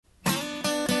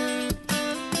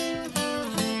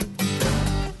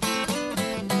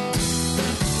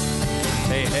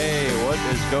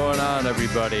going on,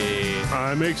 everybody?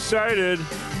 I'm excited.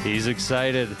 He's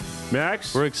excited.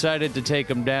 Max? We're excited to take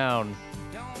him down.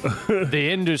 The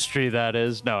industry, that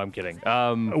is. No, I'm kidding.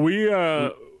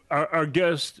 Our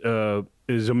guest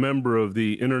is a member of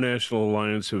the International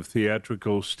Alliance of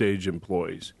Theatrical Stage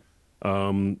Employees.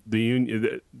 The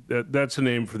union, that's a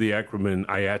name for the acronym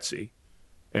IATSE.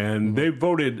 And they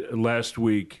voted last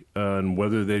week on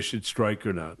whether they should strike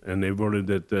or not. And they voted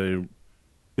that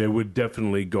they would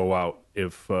definitely go out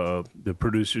if the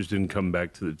producers didn't come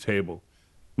back to the table.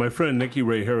 My friend Nicky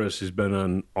Ray Harris has been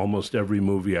on almost every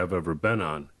movie I've ever been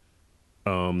on.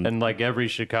 And like every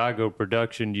Chicago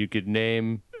production you could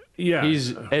name, Yeah.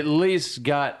 he's at least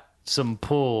got some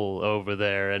pull over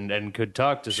there and could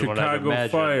talk to someone. I'd Chicago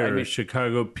imagine. Fire, I mean,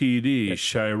 Chicago PD,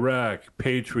 Chirac,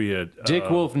 Patriot. Dick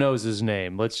Wolf knows his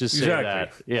name. Let's just say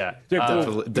Exactly. that. Yeah. Dick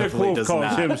Wolf, Definitely Dick Wolf does calls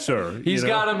not. him sir. He's you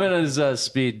know? got him in his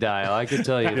speed dial. I can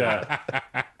tell you that.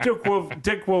 Yeah.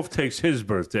 Dick Wolf takes his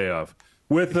birthday off.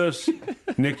 With us,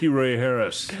 Nicky Ray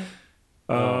Harris.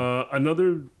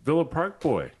 Another Villa Park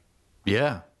boy.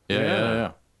 Yeah.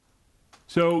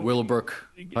 So Willowbrook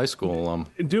High School.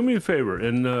 do me a favor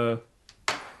and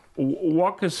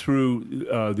walk us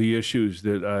through the issues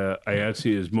that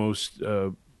IATSE is most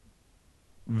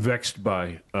vexed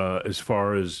by as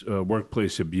far as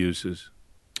workplace abuses.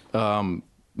 Well,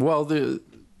 the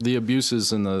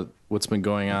abuses and what's been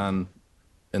going on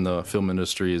in the film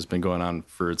industry has been going on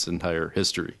for its entire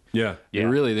history. Yeah.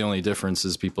 Really, the only difference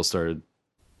is people started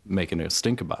making a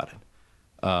stink about it.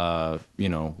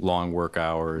 Long work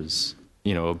hours,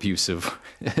 abusive,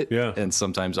 Yeah. and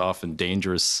sometimes often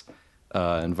dangerous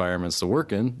environments to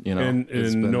work in. And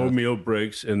It's been no meal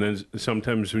breaks, and then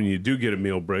sometimes when you do get a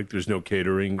meal break, there's no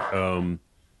catering.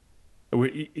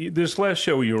 This last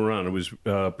show you were on, it was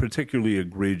particularly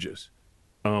egregious.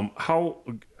 How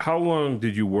long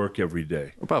did you work every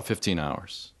day? About 15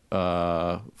 hours.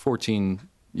 14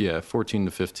 to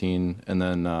 15. And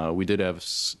then we did have...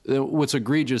 What's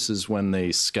egregious is when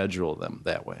they schedule them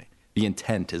that way. The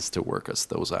intent is to work us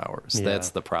those hours. Yeah. That's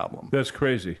the problem. That's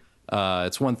crazy.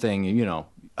 It's one thing,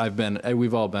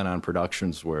 we've all been on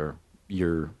productions where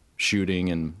you're shooting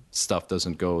and stuff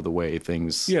doesn't go the way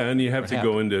things... Yeah, and you have to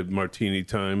happen. go into martini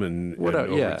time and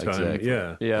Whatever, yeah, overtime.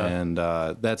 exactly. Yeah. And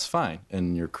that's fine.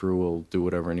 And your crew will do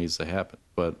whatever needs to happen.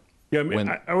 But Yeah, I mean,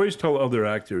 I always tell other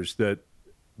actors that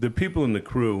the people in the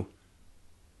crew,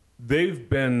 they've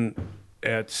been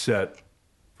at set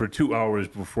for 2 hours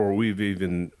before we've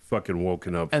even fucking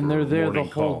woken up. And for they're a there the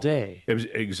morning whole call. day.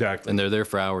 Exactly. and they're there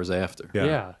for hours after.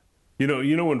 Yeah. You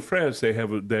know, in France they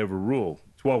have a rule,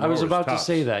 12 hours. I was about tops. to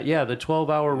say that. Yeah, the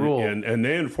 12-hour rule. and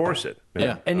they enforce it.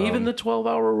 Yeah. And even the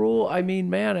 12-hour rule, I mean,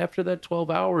 man, after that 12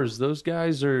 hours, those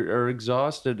guys are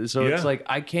exhausted. So it's Yeah. like,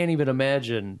 I can't even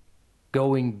imagine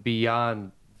going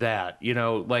beyond that,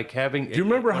 like having... Do you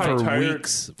remember how for tired?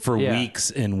 weeks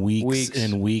and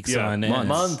weeks Yeah, on end.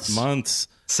 months.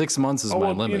 6 months is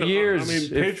my limit. Years. I mean,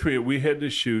 Patriot, we had to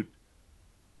shoot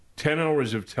 10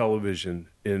 hours of television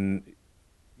in,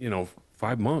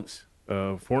 5 months,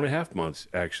 4.5 months,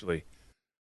 actually.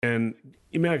 And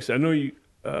Max, I know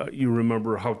you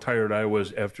remember how tired I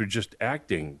was after just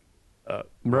acting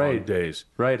Right. days.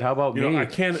 Right, how about me? I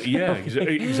can't, yeah,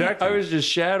 exactly. I was just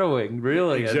shadowing,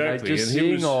 really. And Exactly, just and he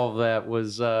seeing was- all of that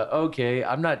was, okay,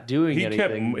 I'm not doing he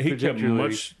kept anything. he kept particularly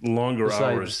much longer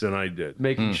besides hours than I did.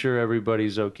 making sure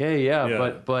everybody's okay. Yeah,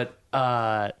 Yeah. but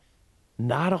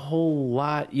not a whole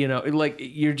lot, like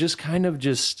you're just kind of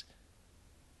just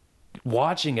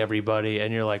watching everybody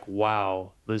and you're like,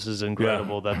 wow, this is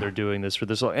incredible that they're doing this for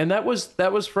this long. And that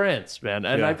was France, man.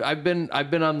 And Yeah. I've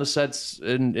been on the sets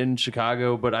in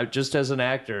Chicago, but I just as an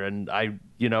actor, and I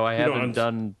haven't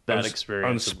done that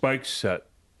experience. On Spike's set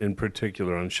in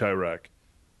particular, on Chirac,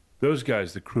 those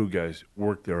guys, the crew guys,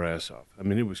 worked their ass off. I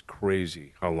mean, it was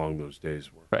crazy how long those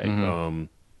days were. Right.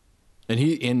 And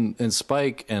he in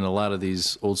Spike and a lot of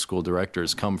these old school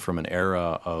directors come from an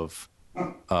era of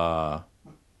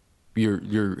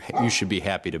you should be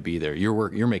happy to be there.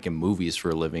 You're making movies for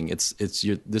a living.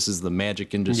 This is the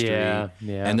magic industry. Yeah.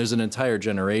 And there's an entire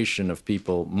generation of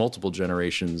people, multiple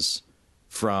generations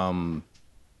from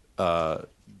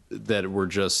that were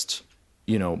just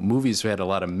movies had a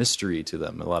lot of mystery to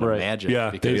them, a lot of Right. magic. Yeah,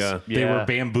 because They were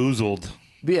bamboozled.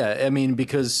 Yeah, I mean,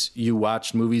 because you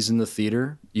watched movies in the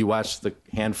theater, you watched the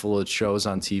handful of shows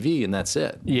on TV, and that's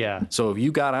it. Yeah. So if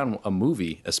you got on a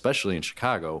movie, especially in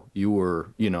Chicago, you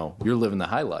were, you're living the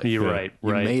high life. You're right.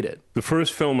 You Right. made it. The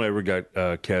first film I ever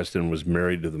got cast in was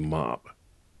Married to the Mob.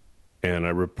 And I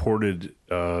reported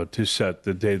to set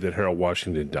the day that Harold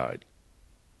Washington died.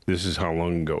 This is how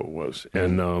long ago it was.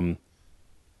 And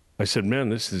I said, man,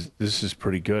 this is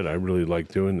pretty good. I really like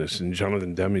doing this. And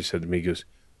Jonathan Demme said to me, he goes,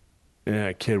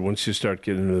 yeah, kid, once you start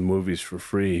getting into the movies for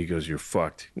free, he goes, you're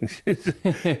fucked.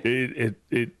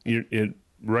 it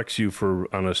wrecks you for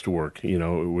honest work,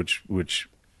 which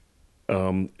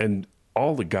and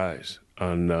all the guys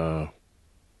on the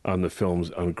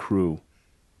films, on crew,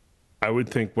 I would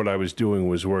think what I was doing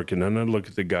was working. And I'd look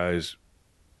at the guys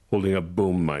holding up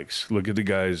boom mics, look at the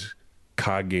guys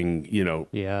cogging,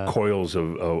 coils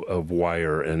of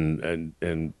wire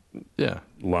and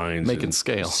lines, making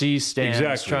scale,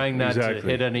 C-stands, trying not to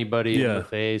hit anybody in the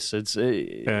face. It's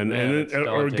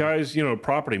or guys,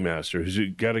 property masters who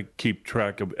got to keep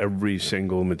track of every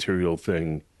single material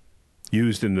thing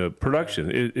used in the production.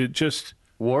 It just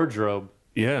wardrobe.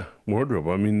 Yeah, wardrobe.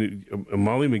 I mean,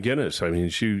 Molly McGinnis. I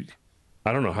mean,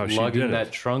 I don't know how she did it. Lugging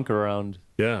that trunk around.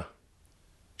 Yeah,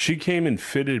 she came and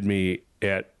fitted me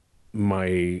at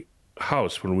my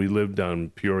house when we lived on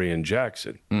Peoria and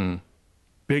Jackson.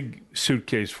 Big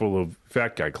suitcase full of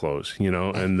fat guy clothes, and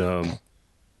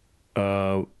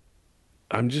I'm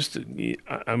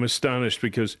astonished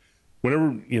because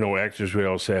whenever, actors, we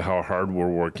all say how hard we're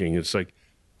working. It's like,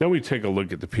 then we take a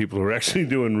look at the people who are actually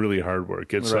doing really hard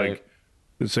work. It's like,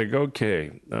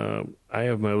 okay, I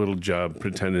have my little job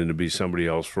pretending to be somebody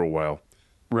else for a while.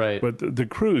 Right. But the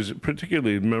crews,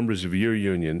 particularly members of your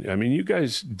union, I mean, you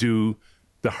guys do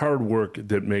the hard work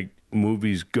that make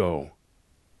movies go,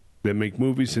 that make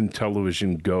movies and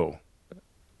television go.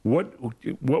 What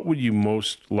would you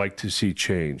most like to see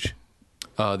change?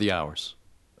 The hours.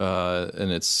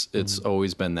 And it's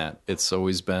always been that. It's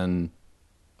always been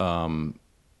when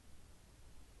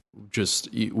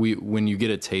you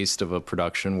get a taste of a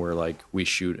production where like we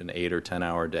shoot an 8 or 10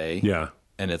 hour day. Yeah.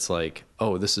 And it's like,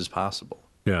 oh, this is possible.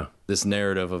 Yeah. This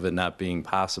narrative of it not being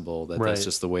possible, that's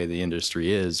just the way the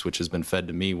industry is, which has been fed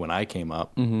to me when I came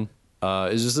up. It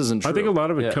just isn't true. I think a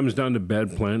lot of it comes down to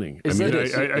bad planning. I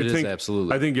think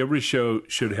absolutely. I think every show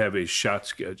should have a shot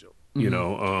schedule.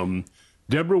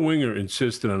 Deborah Winger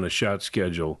insisted on a shot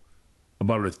schedule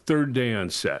about a third day on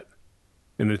set,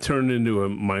 and it turned into a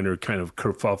minor kind of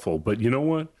kerfuffle. But you know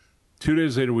what? 2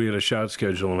 days later, we had a shot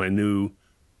schedule, and I knew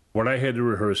what I had to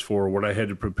rehearse for, what I had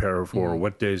to prepare for,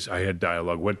 what days I had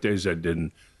dialogue, what days I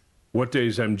didn't, what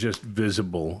days I'm just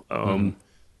visible.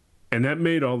 And that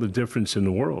made all the difference in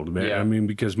the world, man. Yeah. I mean,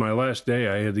 because my last day,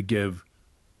 I had to give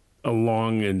a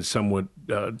long and somewhat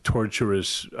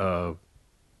torturous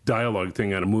dialogue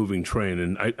thing on a moving train,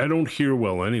 and I don't hear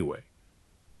well anyway.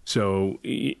 So,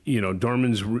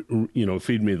 Dorman's,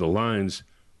 feed me the lines,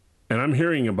 and I'm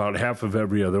hearing about half of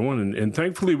every other one, and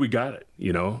thankfully we got it,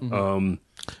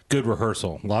 Good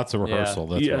rehearsal. Lots of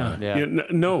rehearsal. Yeah. That's why.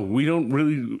 No, we don't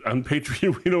really, on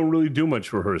Patriot, we don't really do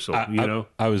much rehearsal,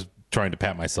 I was trying to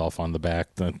pat myself on the back.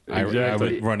 I was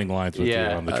running lines with you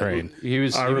on the train.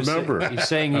 He's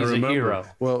saying he's a hero.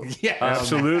 Well,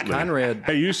 absolutely. Conrad.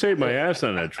 Hey, you saved my ass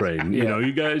on that train.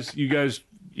 You guys,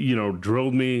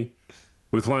 drilled me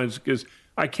with lines because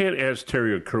I can't ask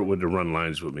Terry or Kurtwood to run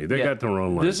lines with me. They got their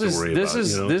own lines to worry about.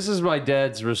 This is my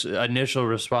dad's initial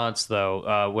response,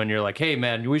 though, when you're like, "Hey,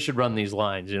 man, we should run these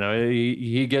lines."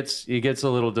 He gets a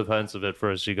little defensive at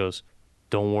first. He goes,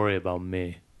 "Don't worry about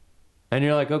me," and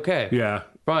you're like, "Okay, yeah,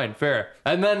 fine, fair."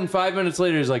 And then 5 minutes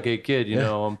later, he's like, "Hey, kid,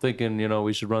 I'm thinking,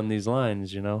 we should run these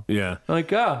lines." Yeah. I'm like,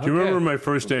 do you remember my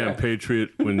first day on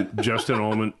Patriot when Justin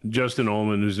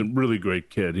Ullman, who's a really great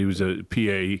kid, he was a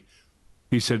PA.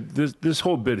 He said, this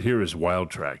whole bit here is wild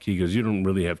track. He goes, you don't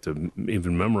really have to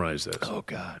even memorize this. Oh,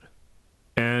 God.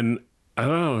 And I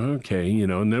don't know, okay,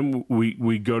 and then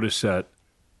we go to set,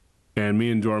 and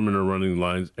me and Dorman are running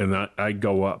lines, and I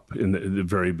go up in the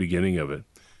very beginning of it.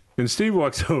 And Steve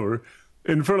walks over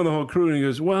in front of the whole crew, and he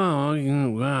goes, wow,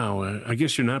 I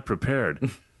guess you're not prepared.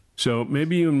 So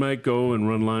maybe you might go and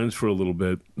run lines for a little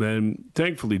bit. And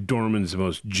thankfully, Dorman's the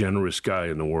most generous guy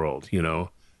in the world,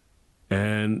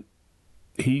 and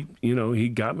he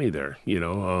got me there.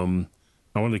 I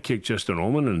wanted to kick Justin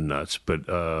Ullman in the nuts,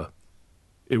 but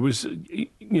it was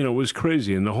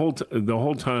crazy. And the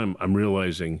whole time I'm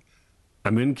realizing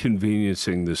I'm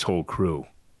inconveniencing this whole crew.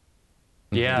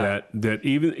 Yeah. That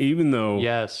even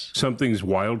though something's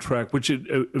wild track, which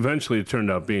eventually it turned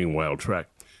out being wild track,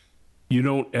 you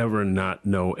don't ever not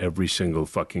know every single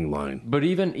fucking line. But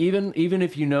even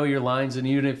if you know your lines, and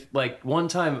even if, like, one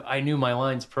time I knew my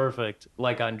lines perfect,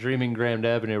 like on Dreaming Grand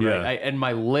Avenue, right? And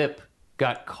my lip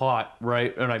got caught,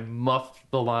 right? And I muffed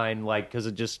the line, like, because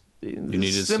it just... You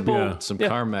needed some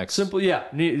Carmex. Simple,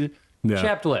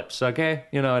 Chapped lips, okay?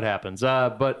 You know, it happens.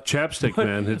 But chapstick,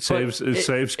 man, it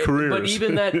saves careers. But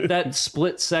even that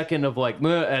split second of like,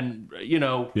 "Meh," and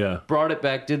brought it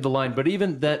back, did the line. But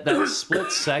even that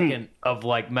split second of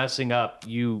like messing up,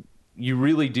 you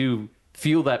really do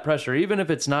feel that pressure, even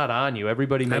if it's not on you.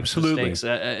 Everybody makes mistakes.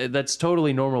 That's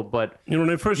totally normal. But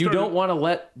when I first you don't want to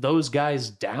let those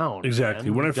guys down. Exactly.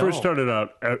 Man. When I first started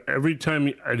out, every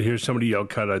time I'd hear somebody yell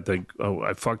 "cut," I'd think, "Oh,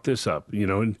 I fucked this up,"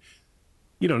 and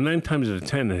 9 times out of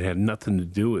 10, it had nothing to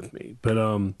do with me. But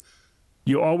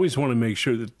you always want to make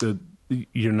sure that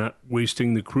you're not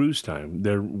wasting the crew's time.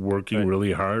 They're working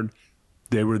really hard.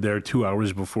 They were there 2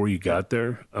 hours before you got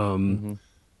there.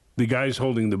 The guys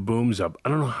holding the booms up, I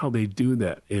don't know how they do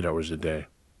that 8 hours a day.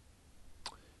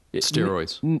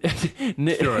 Steroids.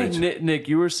 Nick,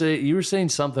 you were saying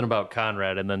something about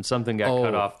Conrad, and then something got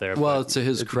cut off there. Well, to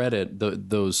his credit,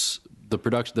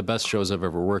 the best shows I've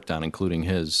ever worked on, including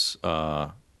his,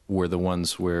 were the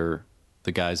ones where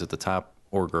the guys at the top,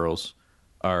 or girls,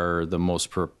 are the most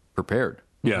prepared.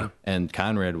 Yeah. And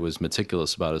Conrad was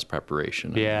meticulous about his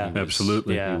preparation. Yeah,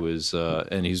 absolutely. Yeah. He was,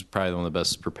 and he's probably one of the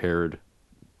best prepared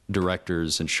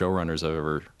directors and showrunners I've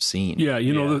ever seen. Yeah,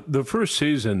 the first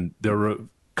season, there were a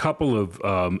couple of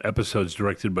episodes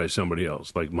directed by somebody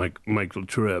else, like Michael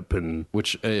Tripp, and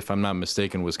which, if I'm not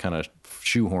mistaken, was kind of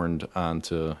shoehorned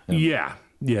onto him.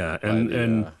 Yeah,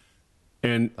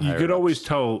 and you could always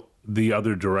tell the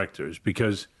other directors,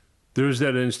 because there's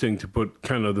that instinct to put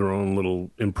kind of their own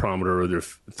little imprimatur or their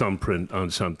thumbprint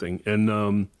on something.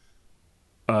 And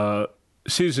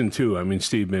season 2,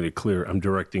 Steve made it clear, I'm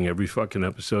directing every fucking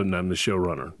episode and I'm the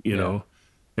showrunner, you know?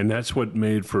 And that's what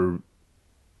made for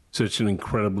such an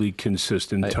incredly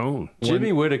consistent tone.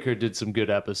 Jimmy Whittaker did some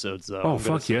good episodes, though. Oh,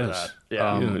 fuck yes.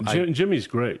 Yeah. Jimmy's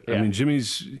great. Yeah.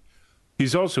 He's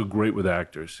also great with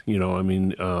actors,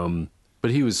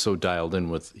 But he was so dialed in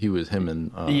with him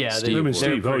and Steve. Him and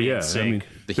Steve. Oh yeah,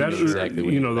 That was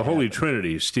exactly what the Holy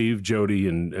Trinity: Steve, Jody,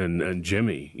 and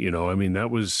Jimmy.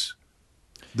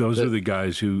 Those are the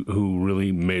guys who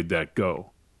really made that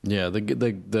go. Yeah,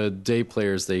 the day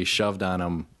players they shoved on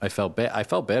him. I felt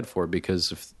bad for it,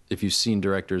 because if you've seen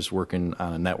directors working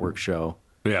on a network show,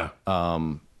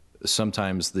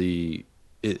 sometimes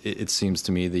it seems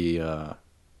to me the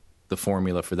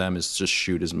formula for them is just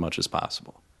shoot as much as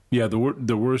possible. Yeah,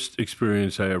 the worst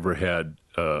experience I ever had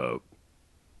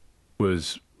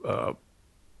was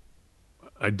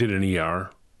I did an ER,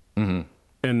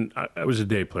 and I was a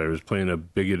day player. I was playing a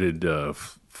bigoted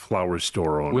flower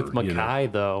store owner. With Mackay,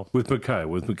 though. With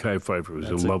Mackay Pfeiffer. He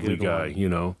was a lovely guy,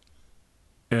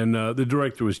 And the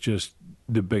director was just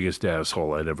the biggest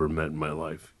asshole I'd ever met in my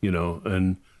life,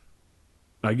 And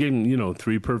I gave him,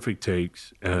 3 perfect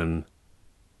takes, and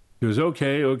he goes,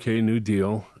 okay, new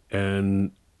deal.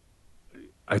 And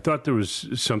I thought there was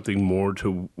something more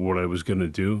to what I was going to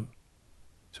do.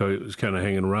 So I was kind of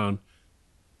hanging around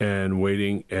and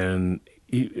waiting. And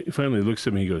he finally looks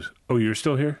at me. He goes, "Oh, you're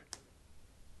still here?"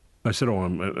 I said, "Oh,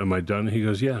 am I done?" He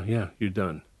goes, Yeah, you're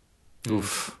done."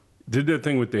 Oof. Did that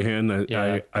thing with the hand.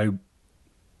 I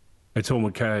told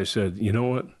Mackay, I said, "You know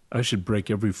what? I should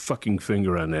break every fucking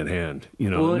finger on that hand."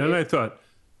 And then I thought,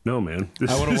 no, man.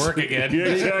 I want to work again. Yeah,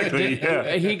 exactly.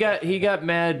 Yeah. He got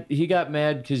mad. He got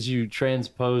mad because you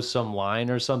transposed some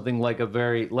line or something, like a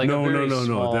very small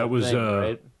That was thing,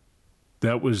 right?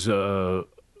 that was on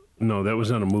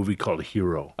a movie called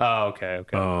Hero. Oh, okay.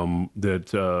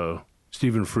 That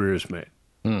Stephen Frears made.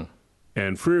 And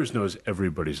Frears knows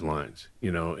everybody's lines,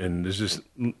 and there's this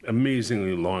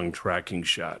amazingly long tracking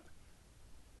shot.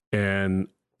 And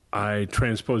I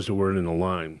transposed a word in a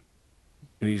line.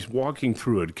 And he's walking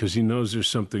through it because he knows there's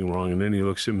something wrong. And then he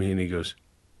looks at me and he goes,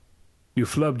 "You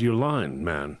flubbed your line,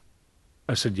 man."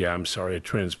 I said, "Yeah, I'm sorry. I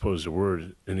transposed a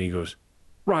word." And he goes,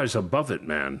 "Rise above it,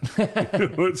 man."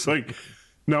 It's like,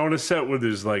 now on a set where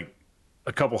there's like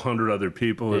a couple hundred other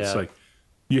people, it's like,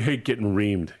 you hate getting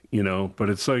reamed, but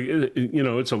it's like,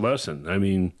 it's a lesson.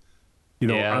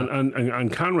 On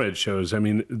Conrad shows,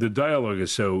 the dialogue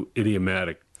is so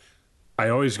idiomatic. I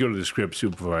always go to the script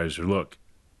supervisor, "Look,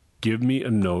 give me a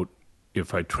note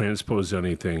if I transpose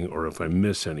anything or if I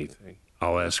miss anything.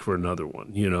 I'll ask for another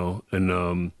one,"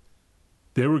 And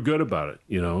they were good about it,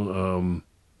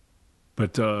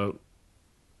 But, the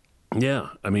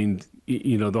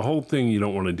whole thing you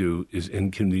don't want to do is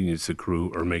inconvenience the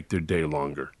crew or make their day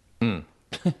longer.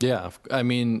 Yeah,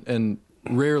 and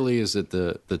rarely is it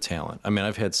the talent.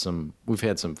 We've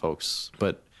had some folks,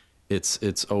 but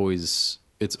it's always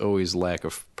lack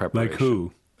of preparation. Like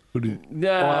who?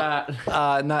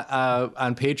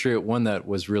 On Patriot, one that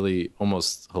was really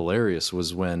almost hilarious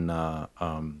was when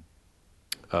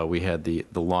we had the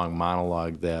long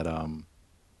monologue that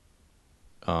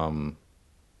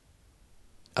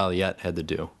Aliette had to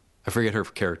do. I forget her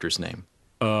character's name.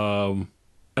 Her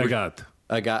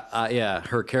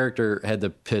character had to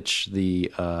pitch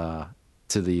the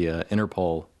to the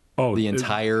Interpol the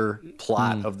entire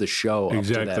plot of the show up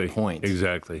to that point.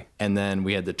 Exactly. And then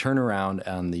we had to turn around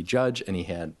on the judge, and he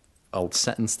had a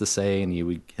sentence to say, and he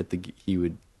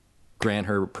would grant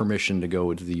her permission to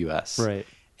go to the U.S. Right.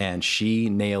 And she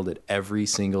nailed it every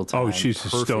single time. Oh, she's a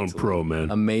stone pro,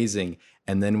 man. Amazing.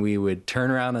 And then we would turn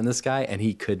around on this guy, and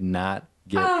he could not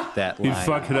get that line. He'd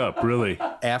fuck it up, really.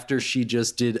 After she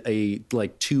just did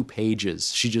 2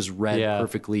 pages, she just read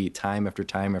perfectly time after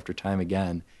time after time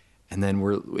again. And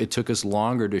then it took us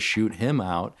longer to shoot him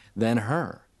out than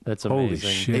her. That's amazing. Holy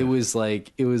shit. It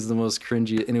was the most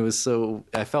cringy, and it was so,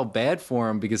 I felt bad for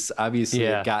him because obviously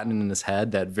it gotten in his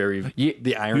head,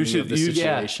 the irony of the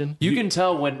situation. You can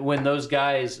tell when those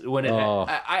guys, when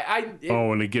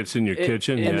when it gets in your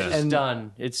kitchen, it's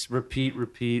done. It's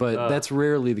repeat. But that's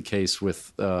rarely the case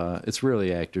with, it's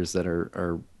rarely actors that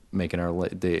are making our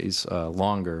days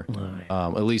longer,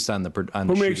 at least on the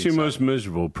Who makes you most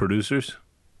miserable? Producers?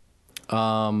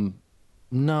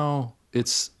 No,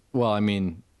 it's, well, I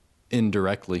mean,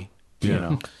 indirectly, you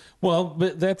know. Well,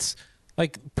 but that's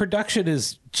like production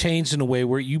is changed in a way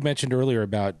where you mentioned earlier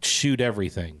about shoot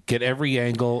everything, get every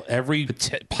angle, every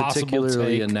possible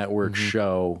particularly take. a network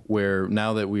show where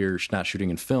now that we're not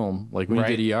shooting in film, like when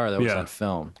you did ER, that was on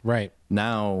film. Right.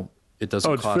 Now it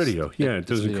doesn't cost. Oh, it's video. Yeah, it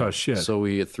doesn't cost shit. So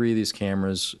we get 3 of these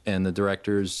cameras, and the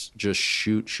directors just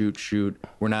shoot.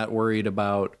 We're not worried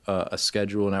about a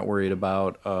schedule. Not worried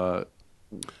about.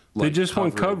 They just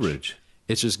want coverage.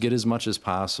 It's just get as much as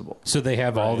possible. So they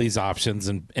have all these options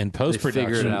in post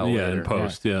production. Figure it out later. In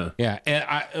post. Yeah. And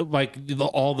I like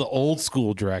all the old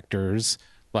school directors,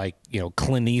 like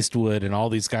Clint Eastwood and all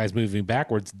these guys moving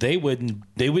backwards. They wouldn't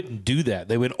do that.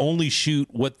 They would only shoot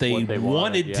what they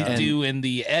wanted to do in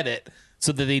the edit,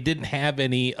 so that they didn't have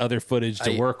any other footage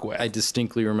to work with. I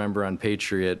distinctly remember on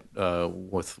Patriot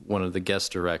with one of the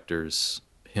guest directors,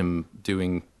 him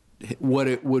doing what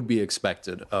it would be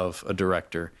expected of a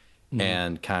director.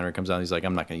 And Connery comes out, he's like,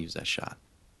 I'm not going to use that shot.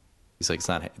 He's like,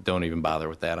 don't even bother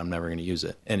with that. I'm never going to use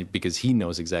it. And because he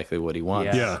knows exactly what he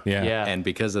wants. Yeah. And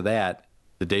because of that,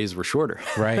 the days were shorter.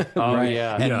 Right.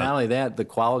 Yeah. And not only that, the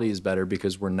quality is better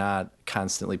because we're not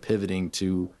constantly pivoting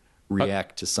to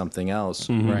react to something else.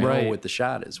 We know what the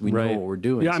shot is. We know what we're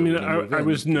doing. Yeah, I mean, I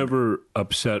was never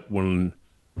upset when,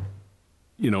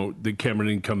 the camera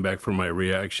didn't come back for my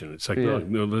reaction. It's like,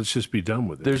 no, let's just be done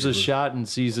with it. There's a shot in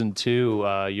season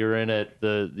 2. You're in it.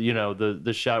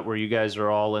 The shot where you guys are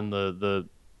all in the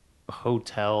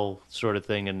hotel sort of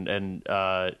thing, and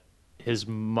his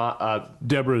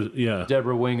Deborah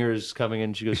Winger's coming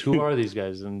in. She goes, "Who are these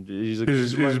guys?" And he's like,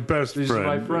 his best these friend.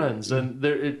 are my friends, and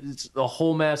it's the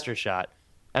whole master shot.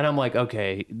 And I'm like,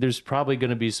 okay, there's probably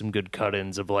going to be some good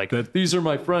cut-ins of these are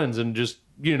my friends, and just,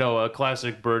 a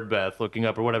classic Birdbath looking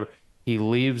up or whatever. He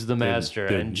leaves the master,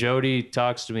 and Jody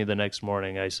talks to me the next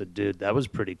morning. I said, dude, that was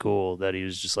pretty cool that he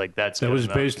was just like, that was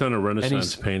based on a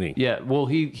Renaissance painting. Yeah, well,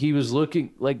 he was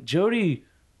looking, like, Jody,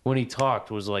 when he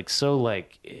talked, was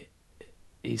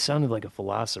he sounded like a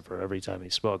philosopher every time he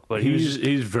spoke. But he's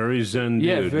very zen dude.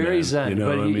 Yeah, very man. zen.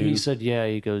 But he he said,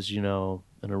 he goes, in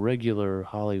a regular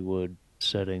Hollywood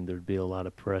setting, there'd be a lot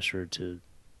of pressure to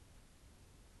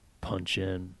punch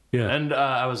in. Yeah, and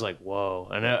I was like, whoa,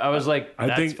 and I was like,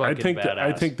 I think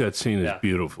that scene is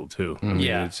beautiful too. I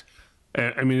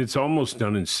mean, it's almost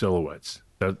done in silhouettes.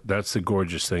 That's the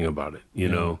gorgeous thing about it,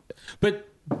 But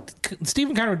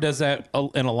Stephen Connery does that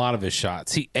in a lot of his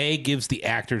shots. He gives the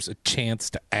actors a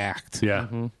chance to act. Yeah,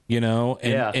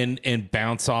 and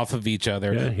bounce off of each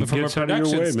other. Yeah, but from a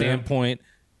production standpoint,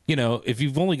 if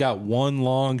you've only got one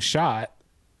long shot,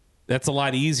 that's a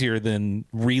lot easier than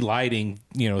relighting,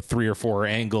 3 or 4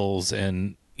 angles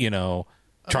and,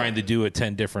 trying to do it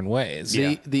 10 different ways.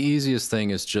 The easiest thing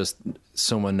is just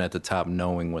someone at the top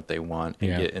knowing what they want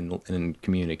and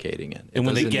communicating it. And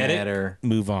when they get it,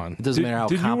 move on. It doesn't matter how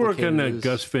complicated it is. Did you work on that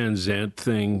Gus Van Sant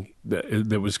thing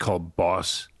that was called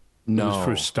Boss? No. It was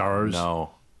for Stars?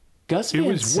 No. Gus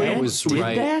Van Sant did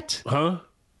that? Huh?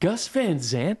 Gus Van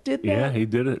Sant did that? Yeah, he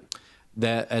did it.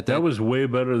 That was way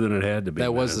better than it had to be.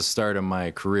 That was the start of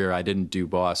my career. I didn't do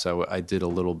Boss. I did a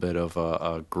little bit of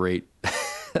a great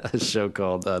show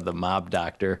called The Mob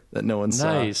Doctor that no one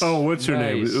saw. Oh, what's her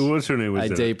name? What's her name?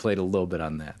 Dave played a little bit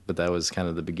on that, but that was kind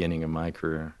of the beginning of my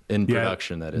career in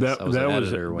production. That is, I was an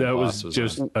editor when Boss was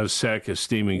just on. a sack of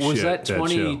steaming was shit. Was that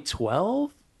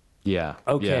 2012? Yeah.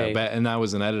 Okay. Yeah, and I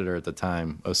was an editor at the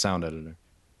time, a sound editor.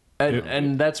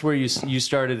 And that's where you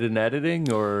started in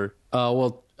editing, or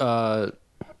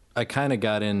I kind of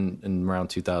got in around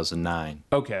 2009.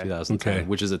 Okay. 2010,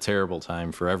 which is a terrible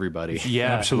time for everybody.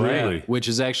 yeah, Absolutely. right. Which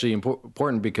is actually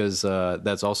important because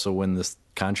that's also when this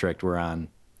contract we're on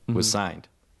was signed.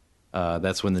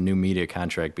 That's when the new media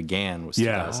contract began, was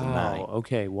 2009. Oh,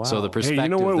 okay, wow. So the Hey, perspective you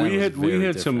know what? then We was had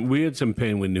very we had some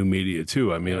pain with new media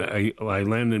too. I mean, I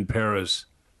landed in Paris,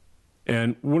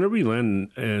 and whenever you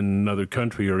land in another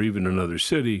country or even another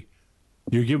city,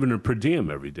 you're given a per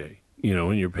diem every day.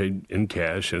 And you're paid in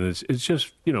cash, and it's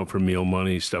just for meal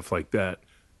money, stuff like that.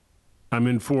 I'm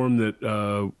informed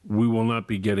that we will not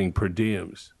be getting per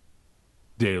diems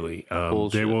daily.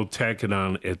 They will tack it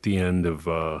on at the end of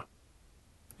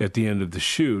the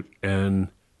shoot, and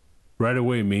right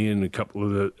away, me and a couple of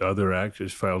the other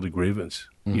actors filed a grievance.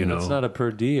 It's not a per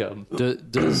diem. Do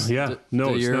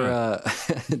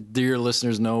your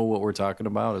listeners know what we're talking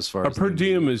about as far a as per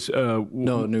diem is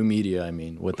new media? I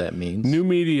mean, what that means. new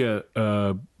media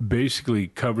basically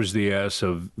covers the ass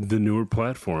of the newer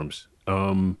platforms.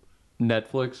 Netflix.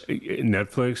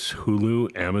 Netflix,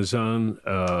 Hulu, Amazon,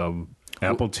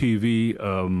 Apple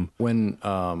TV, When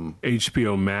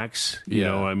HBO Max.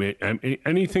 Yeah. I mean,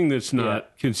 anything that's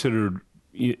not considered,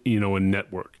 a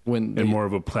network and more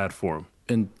of a platform.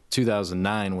 in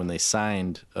 2009 when they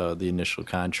signed the initial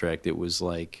contract, it was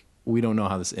like, we don't know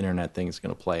how this internet thing is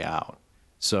going to play out.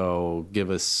 So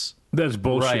give us. That's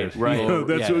bullshit. Right.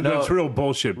 That's real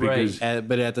bullshit because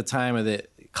But at the time of the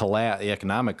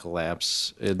economic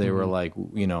collapse, they were like,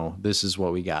 this is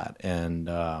what we got.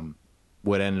 And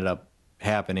what ended up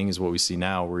happening is what we see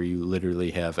now, where you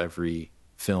literally have every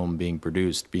film being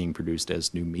produced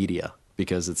as new media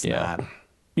because it's not.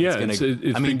 Yeah, it's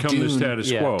become the status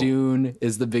quo. Dune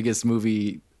is the biggest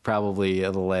movie probably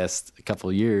of the last couple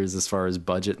of years as far as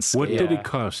budget and scale. What did it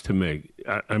cost to make?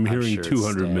 I'm hearing sure it's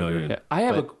 200 million.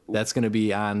 But that's going to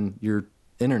be on your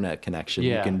internet connection.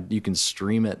 Yeah. You can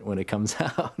stream it when it comes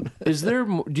out. Is there?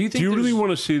 Do you think? Do you really there's- want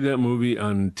to see that movie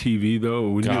on TV though?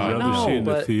 Would you rather no, see it in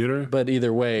the theater? But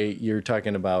either way, you're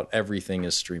talking about everything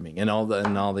is streaming, and all the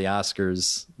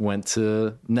Oscars went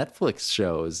to Netflix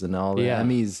shows, and all the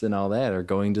Emmys and all that are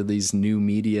going to these new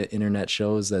media internet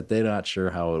shows that they're not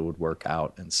sure how it would work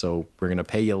out, and so we're going to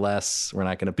pay you less. We're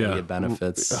not going to pay you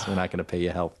benefits. We're not going to pay you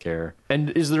health care.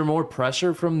 And is there more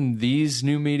pressure from these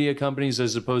new media companies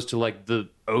as opposed to like the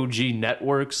OG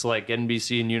networks like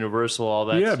NBC and Universal, all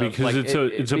that Yeah, stuff? because Like,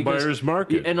 it's a buyer's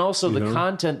market. And also the know?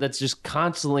 content that's just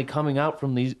constantly coming out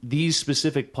from these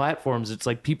specific platforms. It's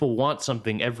like people want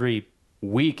something every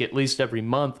week, at least every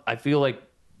month. I feel like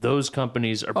those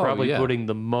companies are probably putting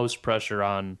the most pressure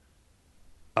on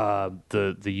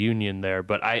the union there,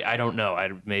 but I don't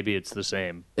know. Maybe it's the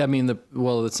same. I mean,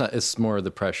 it's not. It's more of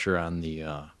the pressure on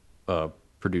the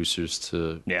producers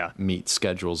to meet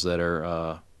schedules that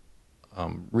are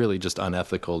really just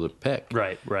unethical to pick.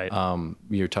 Right.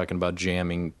 You're talking about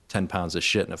jamming 10 pounds of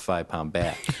shit in a 5-pound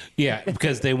bag. Yeah,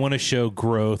 because they want to show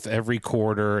growth every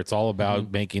quarter. It's all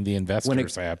about making the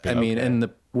investors happy. I mean, and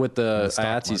what the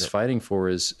IATSE's fighting for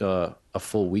is a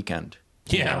full weekend.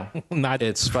 yeah,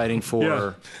 It's fighting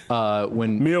for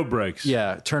when Meal breaks.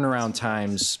 Yeah, turnaround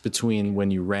times between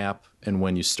when you wrap and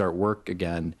when you start work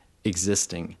again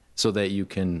existing, so that you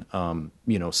can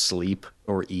sleep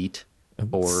or eat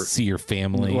or see your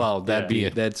family. Well,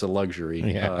 that's a luxury.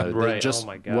 Yeah. Right. Just Oh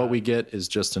my God. what we get is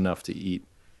just enough to eat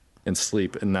and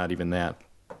sleep, and not even that,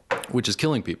 which is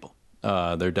killing people.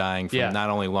 They're dying from not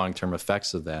only long-term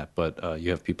effects of that, but you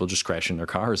have people just crashing their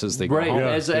cars as they go home.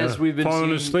 As we've been Falling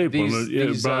seeing asleep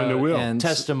these behind the wheel. And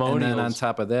testimonials. And then on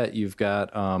top of that, you've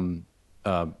got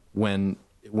when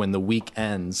the week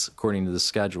ends according to the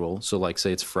schedule. So, like,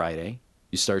 say it's Friday,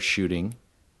 you start shooting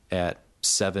at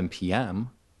 7 p.m.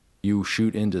 You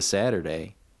shoot into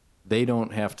Saturday. They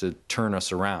don't have to turn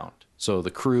us around. So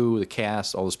the crew, the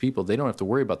cast, all those people, they don't have to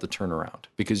worry about the turnaround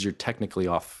because you're technically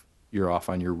off. You're off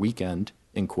on your weekend,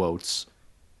 in quotes.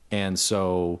 And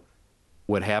so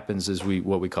what happens is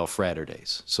what we call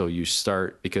Fraturdays. So you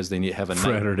start because they have a night.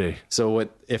 Saturday. So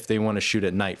if they want to shoot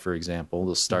at night, for example,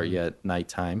 they'll start you at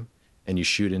nighttime, and you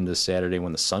shoot into Saturday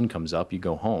when the sun comes up. You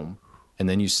go home, and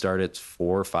then you start at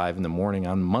 4 or 5 in the morning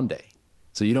on Monday.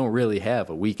 So you don't really have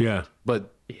a weekend. Yeah.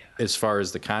 But as far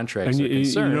as the contracts And are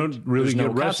concerned, you don't really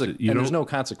get rested. there's no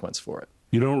consequence for it.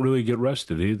 You don't really get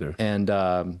rested either. And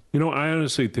I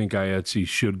honestly think IATSE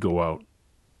should go out.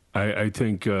 I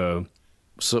think. 90%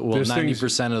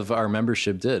 of our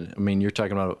membership did. I mean, you're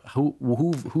talking about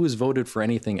who has voted for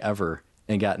anything ever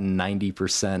and gotten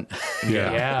 90%.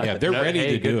 yeah, they're ready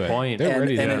to do it. Point. They're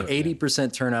ready to and do an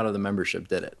 80% turnout of the membership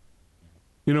did it.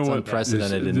 You know It's what?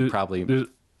 unprecedented and probably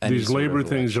any these sort of labor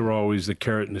things election. are always the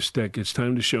carrot and the stick. It's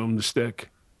time to show them the stick.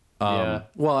 Yeah.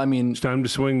 Well, I mean, It's time to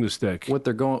swing the stick. who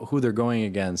they're going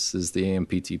against is the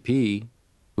AMPTP,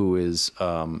 who is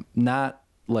not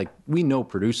like, we know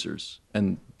producers,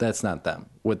 and that's not them.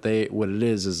 What it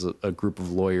is a group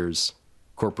of lawyers,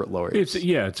 corporate lawyers.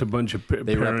 It's a bunch of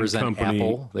They parent represent company.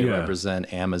 Apple. They Yeah.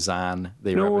 represent Amazon.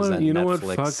 They You know represent what? You know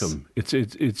Netflix. what? Fuck them.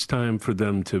 It's time for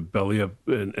them to belly up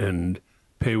and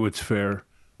pay what's fair.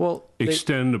 Well,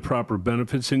 Extend the proper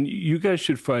benefits, and you guys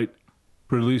should fight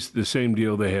for at least the same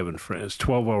deal they have in France: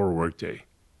 12-hour workday.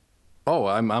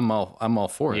 I'm all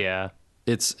for it. Yeah.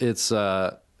 It's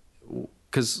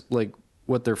because like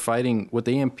what they're fighting, what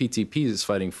the AMPTP is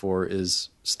fighting for is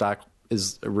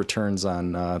returns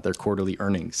on their quarterly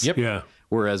earnings. Yep. Yeah,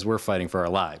 Whereas we're fighting for our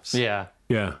lives. Yeah.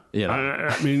 yeah. You know.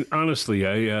 I mean, honestly,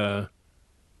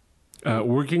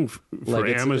 working for Like,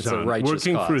 it's a Amazon, righteous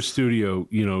working for a cause. studio,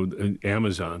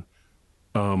 Amazon.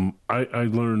 I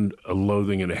learned a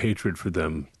loathing and a hatred for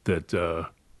them that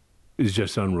is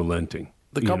just unrelenting.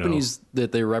 The you know? companies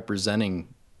that they're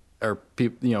representing are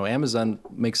people. Amazon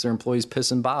makes their employees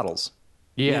piss in bottles.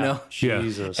 Yeah. You know? Yeah.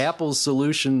 Jesus. Apple's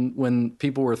solution when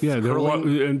people were Yeah,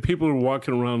 hurling, and people are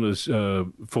walking around as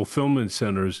fulfillment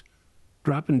centers,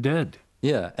 dropping dead.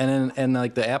 yeah, and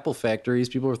like the Apple factories,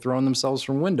 people are throwing themselves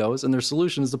from windows, and their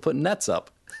solution is to put nets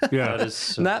up, Yeah, That is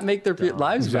so not make their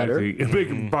lives better. exactly. And make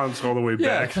them bounce all the way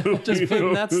Yeah, back. just You put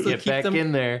know? nets to Get keep back them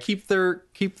in there. keep their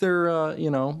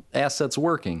assets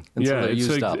working until Yeah, they're it's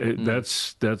used like up.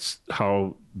 that's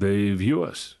how they view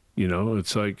us.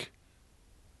 It's like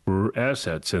we're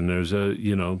assets, and there's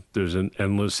an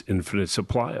endless, infinite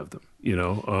supply of them.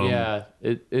 yeah.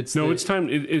 It's No, the- it's time.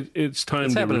 It's time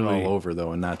It's to happening really. all over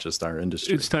though, and not just our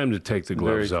industry. It's time to take the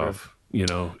Very gloves true. off.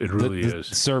 It really The is.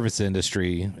 service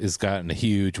industry has gotten a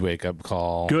huge wake up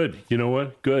call. Good. You know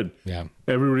what? Good. Yeah.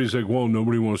 Everybody's like, well,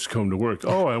 nobody wants to come to work.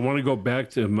 Oh, I want to go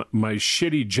back to my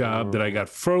shitty job that I got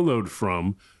furloughed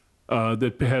from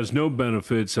that has no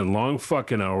benefits and long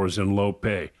fucking hours and low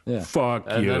pay. Yeah. Fuck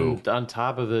And you. then on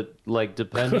top of it, like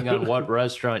depending on what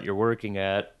restaurant you're working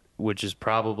at, which is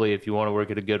probably if you want to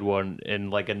work at a good one in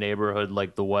like a neighborhood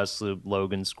like the West Loop,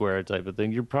 Logan Square type of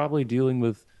thing, you're probably dealing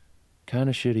with kind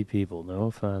of shitty people. No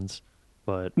offense,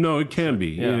 but No, it can be.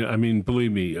 Yeah. I mean,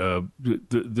 believe me,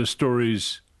 the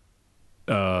stories,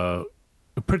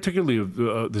 particularly of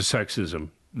the sexism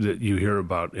that you hear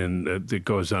about and that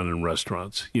goes on in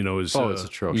restaurants, is it's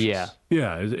atrocious.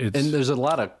 yeah, it's And there's a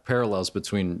lot of parallels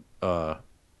between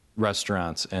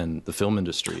restaurants and the film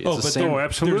industry. It's the same.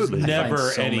 absolutely. There's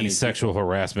never so any many sexual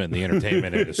harassment in the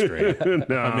entertainment industry.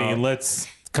 No. I mean,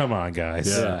 come on, guys.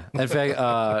 Yeah. In fact,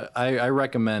 I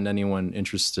recommend anyone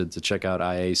interested to check out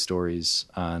IA stories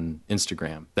on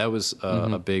Instagram. That was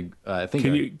a big. I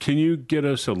think. Can you get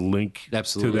us a link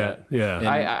Absolutely. to that?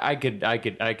 Yeah.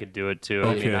 I could do it too.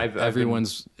 Okay. I mean, I've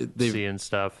everyone's been they've seeing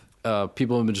stuff.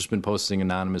 people have just been posting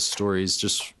anonymous stories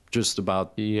just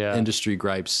about Yeah. industry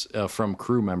gripes from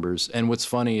crew members. And what's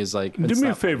funny is like, Do me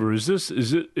a favor. As this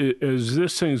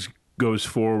thing goes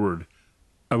forward,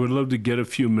 I would love to get a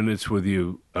few minutes with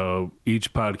you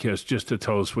each podcast just to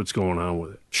tell us what's going on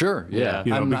with it. Sure, yeah.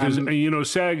 Because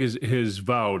SAG has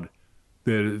vowed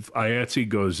that if IATSE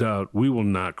goes out, we will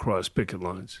not cross picket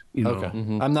lines. Okay.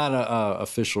 I'm not a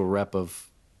official rep of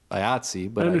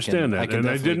IATSE, but I understand I that, can and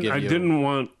I definitely give you didn't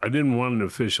want an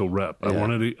official rep. I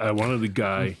wanted a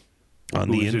guy On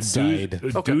who the is inside.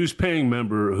 a dues-paying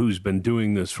member who's been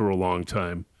doing this for a long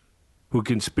time, who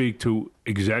can speak to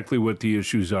exactly what the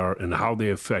issues are and how they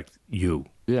affect you.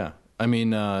 Yeah, I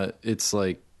mean, it's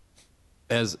like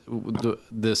as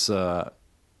this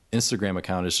Instagram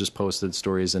account has just posted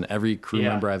stories, and every crew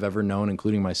member I've ever known,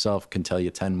 including myself, can tell you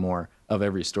 10 more of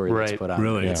every story that's Right. put on.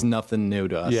 Really? It's nothing new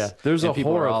to us. Yeah, there's And a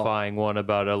people are all- horrifying one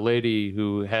about a lady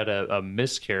who had a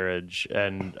miscarriage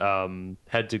and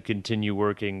had to continue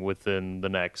working within the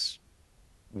next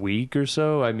week or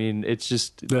so. I mean, it's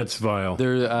just That's vile.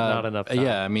 There, Not enough time.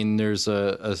 Yeah, I mean, there's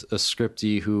a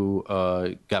scriptie who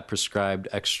got prescribed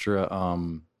extra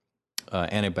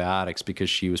antibiotics because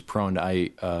she was prone to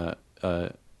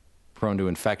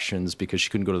infections because she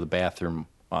couldn't go to the bathroom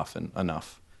often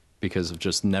enough because of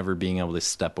just never being able to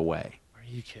step away. Are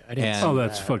you kidding? I didn't And- see Oh,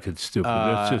 that's fucking stupid.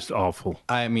 That's just awful.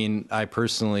 I mean, I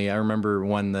remember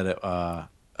one that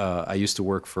I used to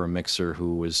work for a mixer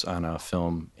who was on a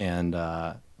film, and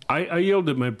I yelled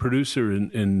at my producer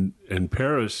in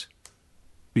Paris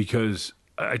because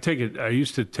I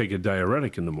used to take a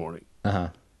diuretic in the morning.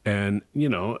 And,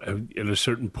 at a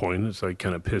certain point, it's like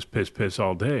kind of piss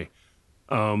all day.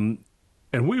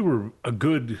 And we were a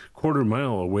good quarter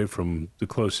mile away from the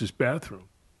closest bathroom.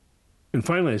 And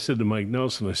finally, I said to Mike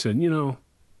Nelson, I said,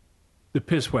 the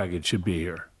piss wagon should be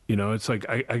here. You know, it's like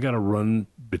I got to run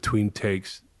between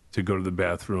takes to go to the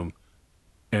bathroom,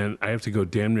 and I have to go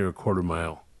damn near a quarter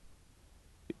mile.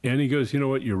 And he goes, you know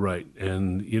what, you're right.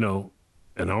 And, you know,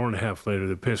 an hour and a half later,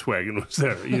 the piss wagon was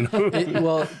there, you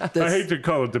know? I hate to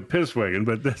call it the piss wagon,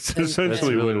 but that's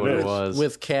essentially really what it was.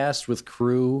 With cast, with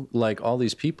crew, like all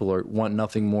these people want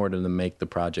nothing more than to make the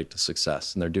project a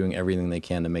success, and they're doing everything they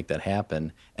can to make that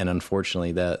happen. And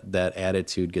unfortunately, that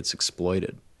attitude gets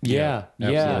exploited. Yeah.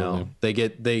 You know,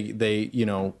 they you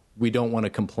know, we don't want to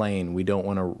complain, we don't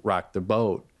want to rock the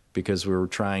boat because we're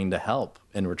trying to help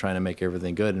and we're trying to make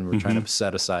everything good and we're trying to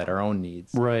set aside our own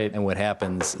needs. Right. And what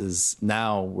happens is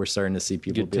now we're starting to see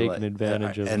people Get be taken like,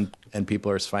 advantage of. and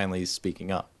people are finally speaking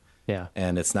up. Yeah.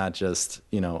 And it's not just,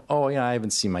 you know, oh, yeah, I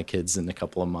haven't seen my kids in a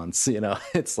couple of months. You know,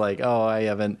 it's like, oh, I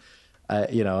haven't,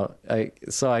 you know,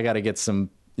 so I got to get some,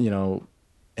 you know,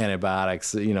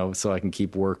 antibiotics, you know, so I can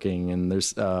keep working. And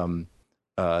there's, the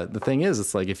thing is,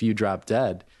 it's like if you drop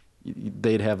dead,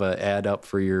 they'd have an ad up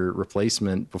for your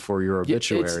replacement before your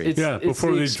obituary.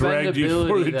 Before they drag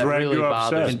you off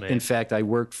set. In fact, I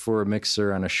worked for a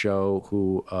mixer on a show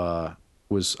who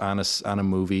was on a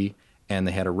movie, and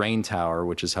they had a rain tower,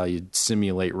 which is how you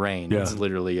simulate rain. Yeah. It's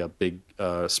literally a big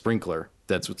sprinkler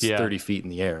that's 30 feet in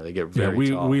the air. They get very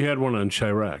tall. We had one on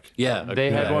Chirac. Yeah,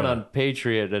 They had one on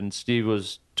Patriot, and Steve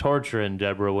was torturing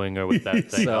Deborah Winger with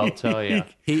that thing. I'll tell you.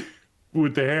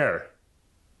 With the hair.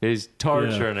 He's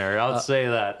torturing her. I'll say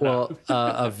that. Well,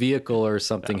 a vehicle or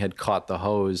something had caught the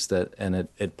hose and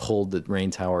it pulled the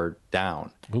rain tower down.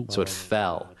 So it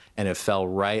fell, and it fell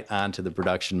right onto the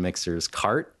production mixer's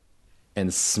cart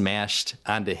and smashed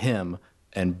onto him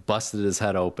and busted his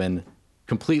head open,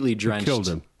 completely drenched killed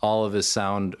him. all of his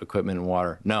sound equipment in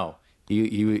water. No,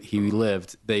 he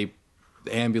lived. The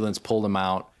ambulance pulled him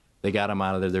out. They got him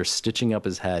out of there. They're stitching up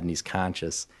his head, and he's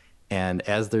conscious. And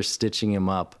as they're stitching him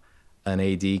up, an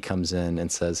AD comes in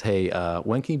and says, hey,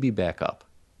 when can you be back up?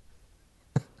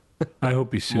 I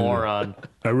hope he sued Moron. him.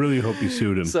 I really hope he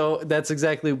sued him. So that's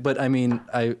exactly, but I mean,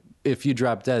 if you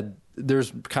drop dead,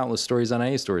 there's countless stories on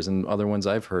IA stories and other ones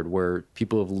I've heard where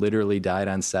people have literally died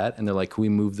on set and they're like, can we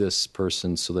move this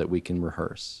person so that we can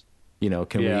rehearse? You know,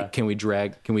 can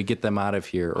we get them out of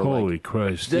here? Or Holy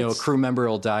Christ. You know, a crew member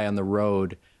will die on the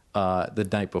road the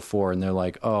night before, and they're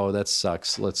like, "Oh, that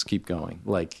sucks. Let's keep going."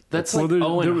 Like that's like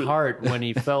Owen Hart when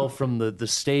he fell from the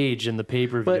stage in the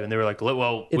pay-per-view, and they were like,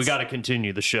 "Well, we got to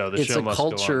continue the show. The show must go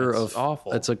on." It's a culture of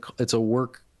awful. It's a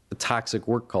toxic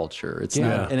work culture. It's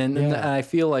not, and I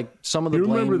feel like some of the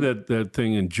blame. Remember that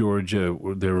thing in Georgia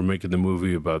where they were making the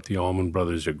movie about the Allman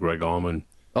Brothers or Greg Allman?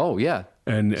 Oh yeah,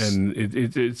 and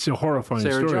it's a horrifying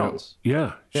Sarah story. Jones.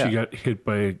 Yeah, she got hit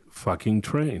by a fucking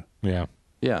train. Yeah,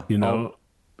 you know.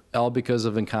 All because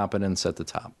of incompetence at the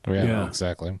top. Yeah,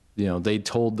 exactly. You know, they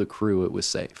told the crew it was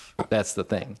safe. That's the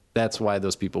thing. That's why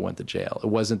those people went to jail. It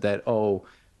wasn't that,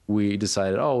 we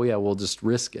decided, we'll just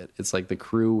risk it. It's like the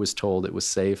crew was told it was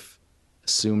safe,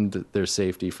 assumed their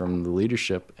safety from the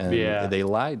leadership, and they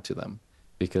lied to them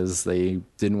because they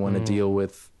didn't want to deal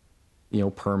with, you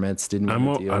know, permits, didn't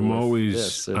want to deal with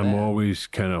this or that. I'm always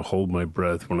kind of hold my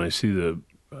breath when I see the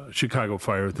Chicago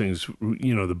fire things,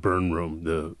 you know, the burn room,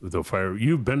 the fire.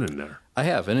 You've been in there. I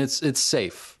have, and it's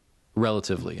safe,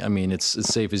 relatively. I mean, it's as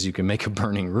safe as you can make a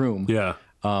burning room. Yeah.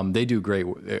 They do great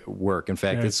work. In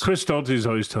fact, it's Chris Dalty's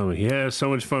always telling me, it's so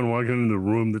much fun walking into the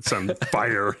room that's on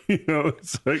fire. You know,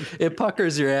 it's like it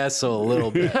puckers your asshole a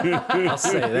little bit. I'll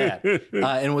say that.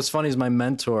 And what's funny is my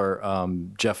mentor,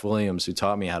 Jeff Williams, who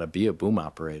taught me how to be a boom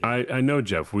operator. I know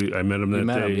Jeff. I met him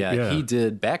that day. Yeah, he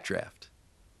did Backdraft.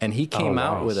 And he came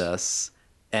out with us,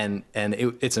 and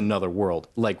it's another world.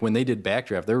 Like when they did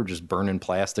Backdraft, they were just burning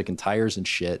plastic and tires and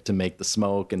shit to make the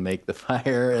smoke and make the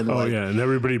fire. And and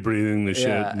everybody breathing the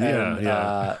shit.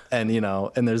 And you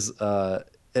know, and there's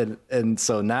and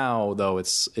so now though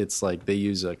it's like they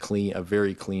use a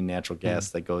very clean natural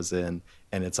gas that goes in,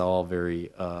 and it's all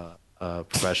very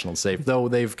professional and safe. Though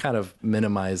they've kind of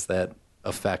minimized that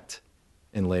effect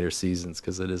in later seasons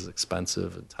because it is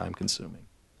expensive and time consuming.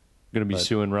 Going to be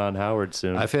suing Ron Howard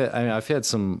soon. I've had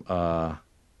some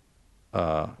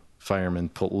firemen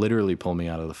literally pull me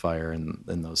out of the fire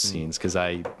in those scenes because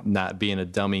I, not being a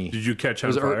dummy. Did you catch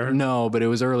on fire? No, but it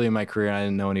was early in my career and I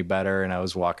didn't know any better, and I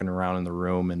was walking around in the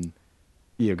room and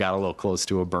got a little close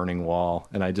to a burning wall,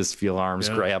 and I just feel arms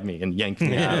grab me and yank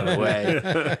me out of the way.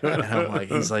 And I'm like,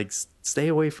 he's like, stay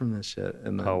away from this shit.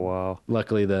 And then,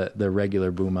 luckily the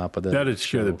regular boom up of that'd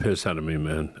scare the piss out of me,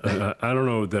 man. I don't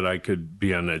know that I could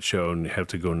be on that show and have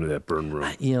to go into that burn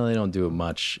room. You know, they don't do it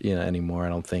much, anymore. I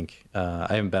don't think. I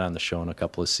haven't been on the show in a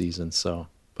couple of seasons, so.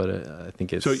 but I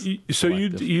think it's So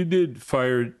you did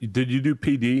fire? Did you do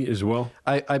PD as well?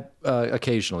 I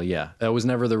occasionally, yeah. I was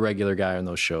never the regular guy on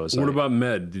those shows. What about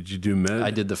Med? Did you do Med?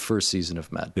 I did the first season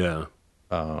of Med. Yeah.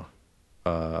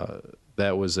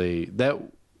 That was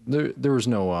there was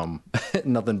no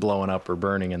nothing blowing up or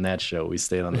burning in that show. We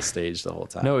stayed on the stage the whole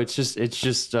time. No, it's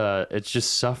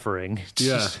just suffering. It's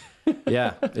Yeah. just-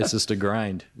 Yeah, it's just a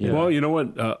grind. You know? Well, you know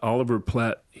what? Oliver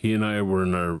Platt, he and I were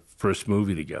in our first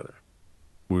movie together.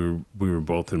 We were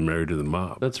both in Married to the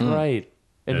Mob. that's right.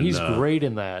 And he's And, great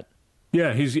in that.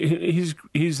 Yeah, he's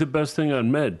the best thing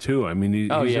on Med too. I mean, he's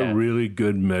yeah. a really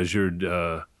good, measured,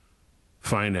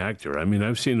 fine actor. I mean,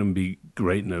 I've seen him be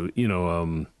great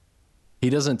in He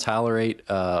doesn't tolerate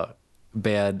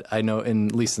bad. I know,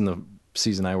 at least in the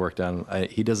season I worked on,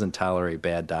 he doesn't tolerate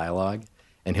bad dialogue,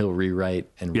 and he'll rewrite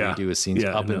and Yeah. redo his scenes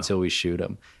Yeah, up no. until we shoot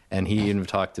them. And he even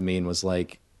talked to me and was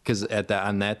like, because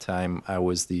on that time I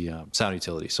was the sound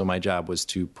utility, so my job was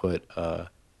to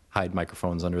hide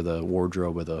microphones under the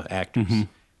wardrobe of the actors. Mm-hmm.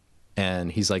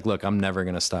 And he's like, look, I'm never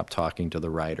going to stop talking to the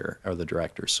writer or the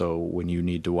director. So when you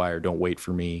need to wire, don't wait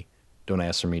for me. Don't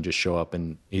ask for me. Just show up.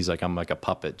 And he's like, I'm like a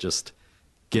puppet. Just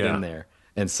get Yeah. in there.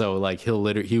 And so like he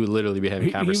would literally be having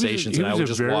He was conversations, he and I was would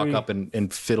a just walk very- up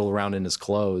and fiddle around in his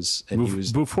clothes. And he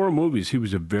was, before movies, he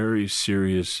was a very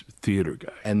serious theater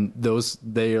guy. and those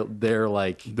they're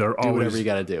like, They're do whatever always- you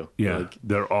got to do. Yeah, Like,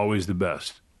 they're always the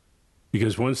best.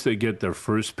 Because once they get their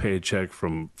first paycheck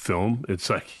from film, it's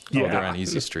like, yeah, they're on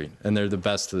Easy Street, and they're the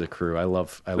best of the crew. I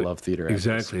love theater actors.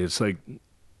 exactly. It's like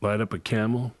light up a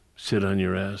camel, sit on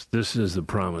your ass. This is the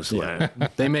promised land.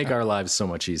 They make our lives so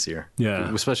much easier. Yeah.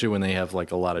 Especially when they have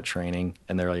like a lot of training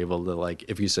and they're able to, like,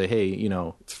 if you say, hey,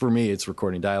 for me, it's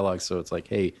recording dialogue. So it's like,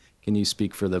 hey, can you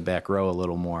speak for the back row a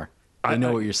little more? They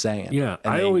know what you're saying. Yeah,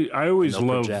 And I always they'll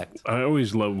love project.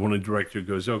 when a director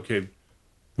goes, okay,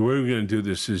 the way we're going to do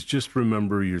this is just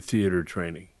remember your theater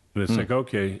training. And it's like,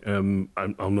 okay,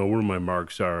 I'll know where my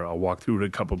marks are. I'll walk through it a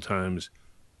couple times.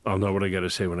 I'll know what I got to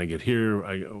say when I get here.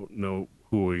 I know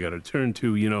who we got to turn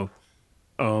to.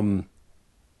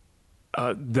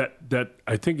 That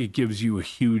I think it gives you a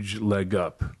huge leg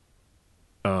up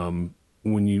when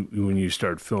you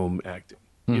start film acting.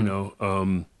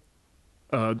 The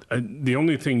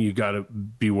only thing you got to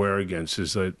beware against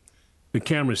is that the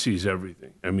camera sees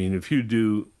everything. I mean, if you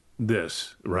do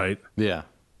this right, Yeah.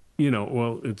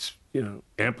 it's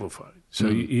amplified. So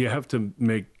you have to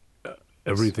make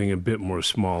everything a bit more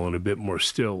small and a bit more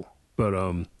still. But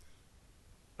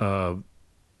I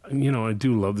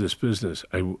do love this business.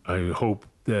 I hope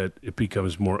that it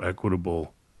becomes more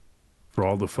equitable for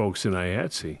all the folks in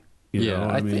IATSE.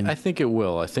 I think it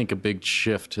will. I think a big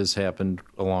shift has happened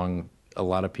along a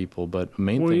lot of people, but the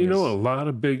main Well, thing is, a lot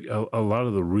of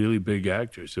the really big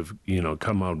actors have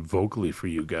come out vocally for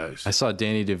you guys. I saw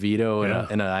Danny DeVito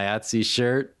in an IATSE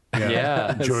shirt.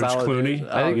 Yeah. George Solid,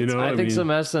 Clooney. dude. I think some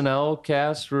SNL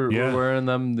cast were Yeah. wearing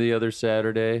them the other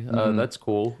Saturday. That's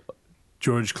cool.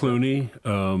 George Clooney,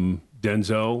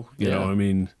 Denzel.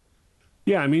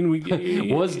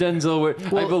 Was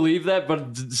Denzel? I believe that,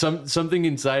 but something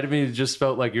inside of me just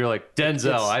felt like you're like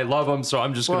Denzel. I love him, so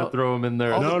I'm just going to throw him in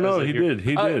there. No, he did.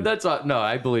 He did. That's no,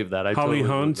 I believe that. I Holly totally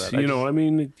Hunt. believe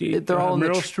that. they're all in the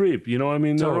Meryl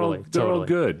Streep. They're all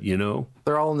good.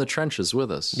 They're all in the trenches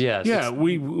with us. Yes. Yeah,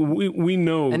 we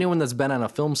know. Anyone that's been on a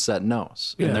film set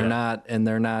knows, Yeah. and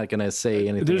they're not going to say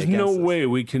anything. There's no against us. way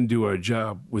we can do our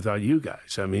job without you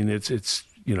guys. I mean, it's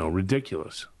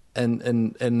ridiculous.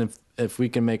 And if we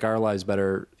can make our lives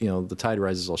better, the tide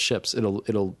rises all ships.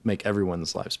 It'll make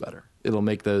everyone's lives better. It'll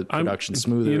make the production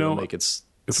smoother. It'll make it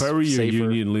If I were your safer.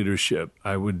 union leadership,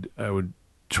 I would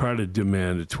try to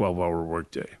demand a 12-hour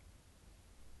workday.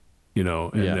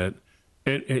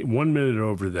 And 1 minute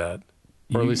over that,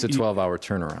 or at least a 12-hour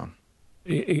turnaround.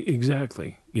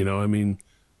 Exactly. The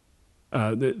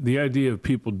idea of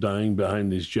people dying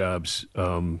behind these jobs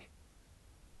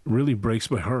really breaks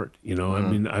my heart. I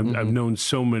mean, I've known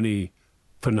so many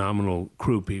phenomenal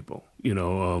crew people,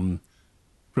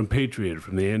 from Patriot,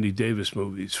 from the Andy Davis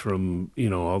movies, from,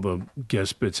 all the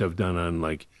guest bits I've done on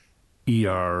like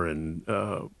ER and,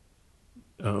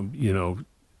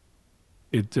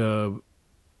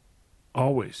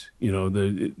 always,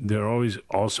 they're always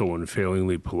also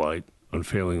unfailingly polite,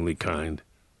 unfailingly kind.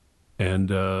 And,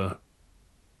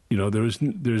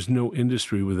 there's no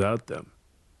industry without them.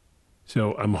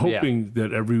 So I'm hoping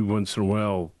that every once in a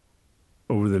while,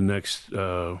 over the next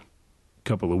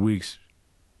couple of weeks,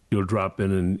 you'll drop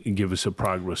in and give us a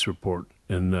progress report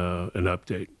and an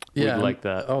update. Yeah, like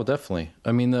that. Oh, definitely.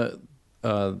 I mean,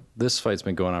 this fight's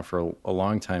been going on for a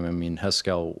long time. I mean,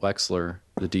 Haskell Wexler,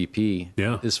 the DP,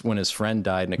 is when his friend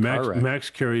died in a car wreck. Max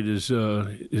carried his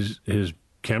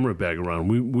camera bag around.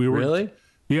 We were Really?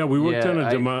 Yeah, we worked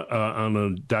on a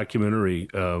documentary,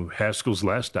 Haskell's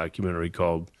last documentary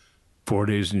called 4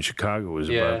 Days in Chicago. It was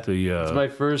about the. It's my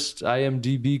first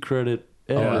IMDb credit.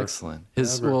 Oh, excellent!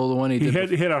 The one he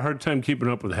had a hard time keeping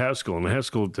up with Haskell, and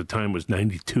Haskell at the time was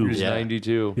 92. He was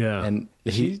 92. Yeah, and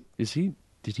did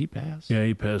he pass? Yeah,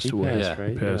 he passed away. Passed,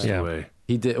 right? He passed away.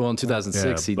 He did. Well, in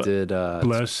 2006, he did.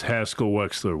 Bless Haskell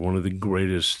Wexler, one of the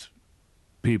greatest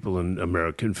people in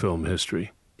American film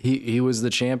history. He was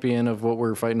the champion of what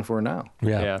we're fighting for now.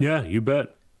 Yeah, you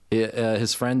bet.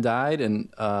 His friend died in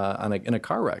a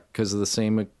car wreck because of the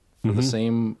same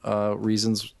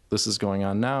reasons this is going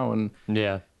on now. And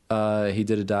he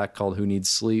did a doc called "Who Needs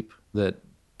Sleep" that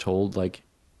told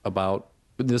about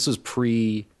this was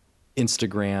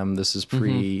pre-Instagram. This is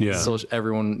social.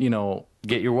 Everyone,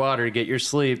 get your water, get your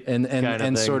sleep,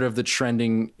 and sort of the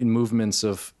trending movements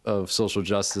of social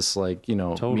justice,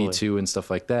 Me Too and stuff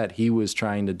like that. He was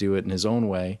trying to do it in his own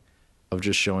way, of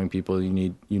just showing people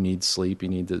you need sleep. We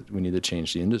need to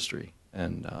change the industry.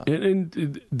 And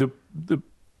the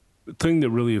thing that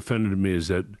really offended me is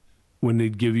that when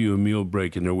they'd give you a meal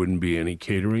break and there wouldn't be any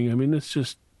catering. I mean, that's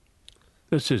just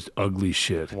ugly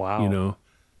shit. Wow.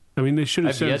 I mean, they should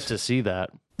have. I've yet to see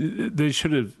that. They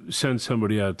should have sent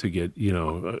somebody out to get,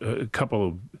 a couple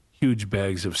of huge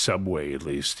bags of Subway at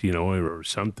least, or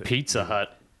something. Pizza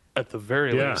Hut at the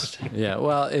very least. Yeah.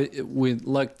 Well,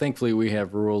 thankfully we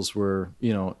have rules where,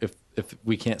 if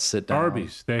we can't sit down.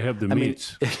 Arby's, they have the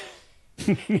meats.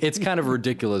 It's kind of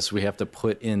ridiculous. We have to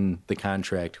put in the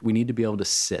contract. We need to be able to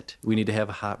sit. We need to have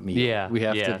a hot meal. Yeah. We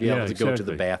have to be able to go to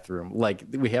the bathroom.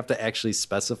 We have to actually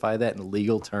specify that in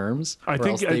legal terms. I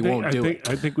think they won't do it.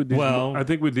 I think with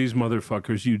these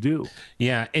motherfuckers, you do.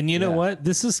 Yeah, and you know what?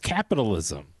 This is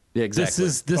capitalism. Yeah, exactly.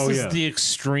 This is the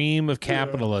extreme of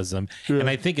capitalism.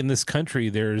 And I think in this country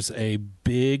there's a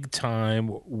big time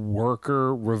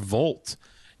worker revolt.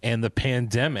 And the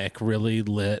pandemic really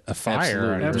lit a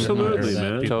fire. Absolutely,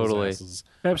 man. Totally.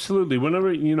 Absolutely.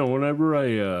 Whenever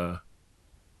I,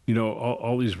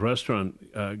 all these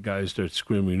restaurant guys start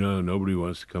screaming, no, nobody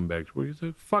wants to come back to work. It's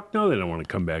like, fuck no, they don't want to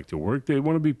come back to work. They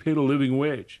want to be paid a living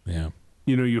wage. Yeah.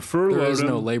 You furloughed them. There is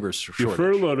no labor shortage. You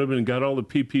furloughed them and got all the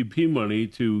PPP money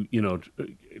to,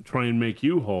 try and make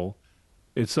you whole.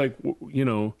 It's like,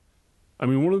 one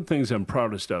of the things I'm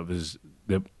proudest of is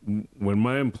that when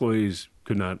my employees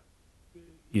could not,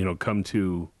 come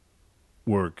to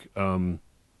work,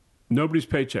 nobody's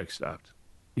paycheck stopped.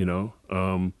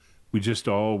 We just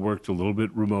all worked a little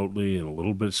bit remotely and a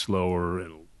little bit slower,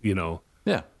 and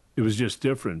it was just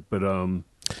different. But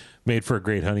made for a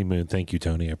great honeymoon. Thank you,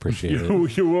 Tony. I appreciate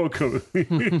it. You're welcome.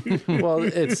 Well,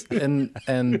 it's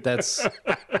and that's.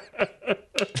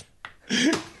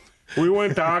 We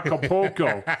went to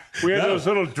Acapulco. We had those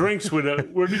little drinks with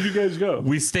it. Where did you guys go?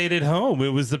 We stayed at home.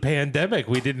 It was the pandemic.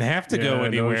 We didn't have to go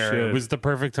anywhere. No, it was the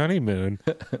perfect honeymoon.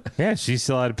 Yeah, she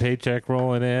still had a paycheck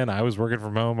rolling in. I was working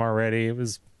from home already. It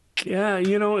was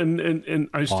and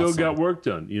I still got work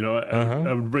done.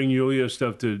 I would bring Yulia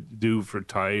stuff to do for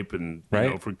type and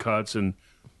for cuts, and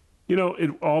it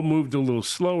all moved a little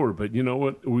slower. But you know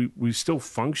what? We still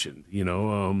functioned.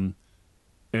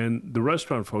 And the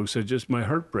restaurant folks said, just my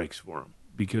heart breaks for them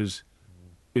because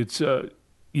it's, in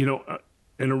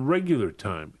a regular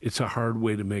time, it's a hard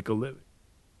way to make a living.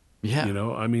 Yeah.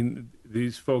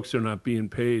 These folks are not being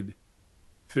paid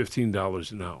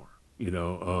 $15 an hour.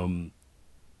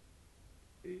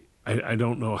 I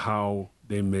don't know how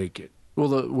they make it. Well,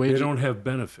 they don't have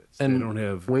benefits. And they don't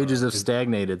have wages have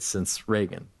stagnated since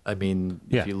Reagan. If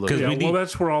you look at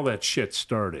that's where all that shit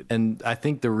started. And I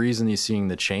think the reason you're seeing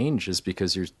the change is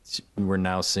because we're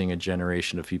now seeing a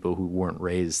generation of people who weren't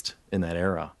raised in that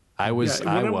era.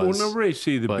 Whenever I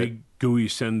see the big gooey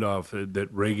send off that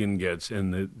Reagan gets,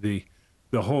 and the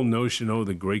whole notion,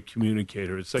 the great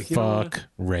communicator, it's like fuck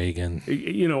Reagan.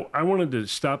 I wanted to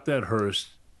stop that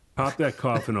hearse, pop that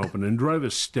coffin open, and drive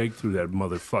a stake through that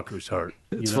motherfucker's heart.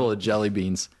 It's full of jelly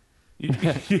beans.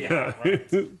 Yeah.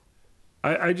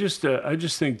 I just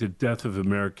think the death of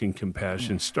American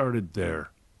compassion started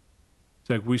there. It's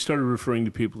like we started referring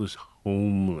to people as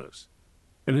homeless.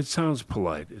 And it sounds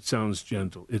polite. It sounds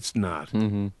gentle. It's not.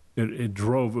 Mm-hmm. It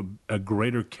drove a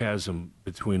greater chasm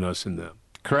between us and them.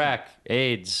 Crack,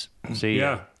 AIDS. See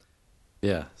ya.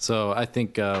 Yeah. So I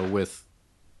think with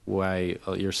why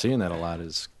you're seeing that a lot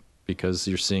is because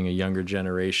you're seeing a younger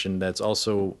generation that's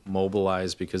also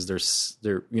mobilized because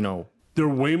they're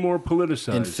way more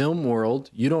politicized. In film world,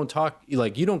 you don't talk,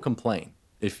 you don't complain.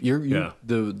 If you're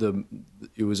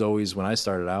it was always when I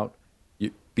started out,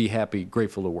 you be happy,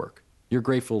 grateful to work. You're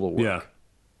grateful to work. Yeah.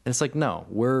 And it's like, no,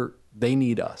 they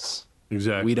need us.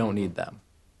 Exactly. We don't need them.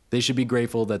 They should be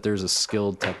grateful that there's a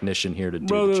skilled technician here to do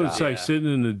the job. It's like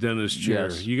sitting in the dentist chair.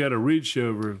 Yes. You got to reach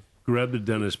over, grab the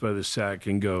dentist by the sack,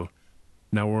 and go,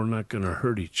 now we're not going to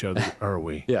hurt each other, are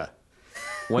we? Yeah.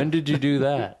 When did you do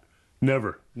that?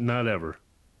 Never. Not ever.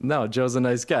 No, Joe's a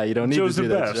nice guy. You don't need Joe's to do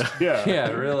the that. best. Joe. Yeah. Yeah,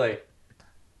 really.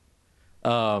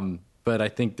 But I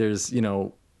think there's,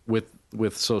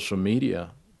 with social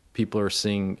media, people are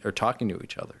talking to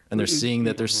each other, and they're seeing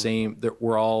that that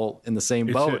we're all in the same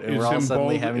boat, and we're all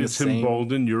suddenly having the same. It's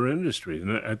emboldened your industry,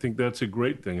 and I think that's a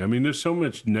great thing. I mean, there's so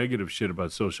much negative shit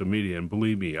about social media, and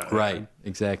believe me,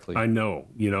 Exactly. I know,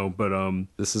 but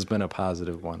this has been a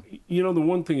positive one. the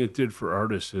one thing it did for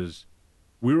artists is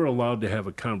we were allowed to have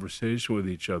a conversation with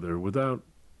each other without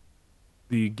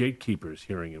the gatekeepers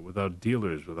hearing it, without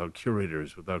dealers, without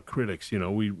curators, without critics.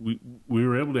 We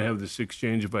were able to have this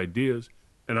exchange of ideas.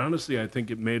 And honestly, I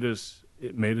think it made us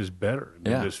better. It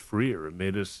made us freer. It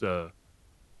made us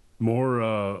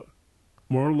more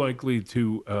likely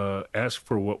to ask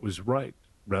for what was right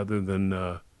rather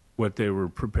than what they were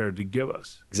prepared to give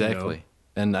us. Exactly.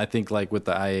 And I think like with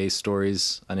the IA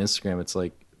stories on Instagram, it's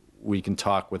like we can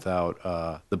talk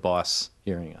without the boss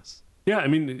hearing us. Yeah, I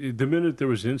mean, the minute there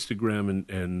was Instagram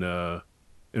and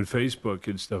Facebook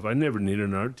and stuff, I never needed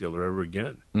an art dealer ever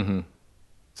again. Mm-hmm.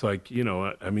 It's like,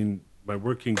 I mean, my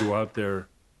work can go out there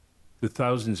to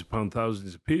thousands upon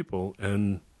thousands of people,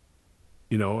 and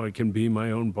I can be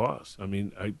my own boss. I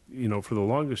mean, for the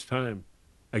longest time,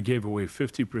 I gave away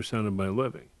 50% of my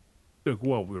living. Like,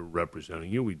 well, we were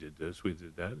representing you. We did this. We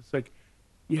did that. It's like,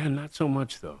 yeah, not so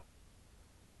much though.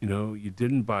 You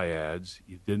didn't buy ads.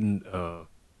 You didn't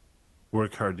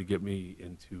work hard to get me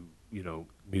into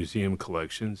museum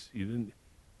collections. You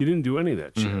didn't do any of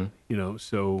that shit.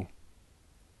 So.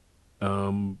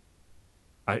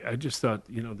 I just thought,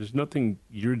 there's nothing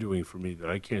you're doing for me that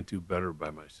I can't do better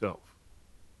by myself.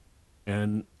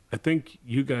 And I think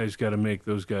you guys got to make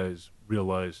those guys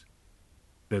realize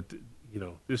that,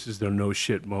 this is their no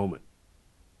shit moment.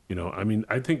 I mean,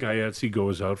 I think IATSE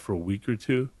goes out for a week or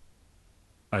two.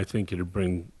 I think it'll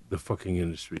bring the fucking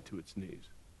industry to its knees.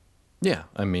 Yeah,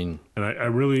 I mean. And I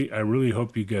really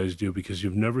hope you guys do, because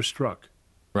you've never struck.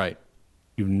 Right.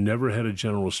 You've never had a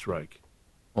general strike.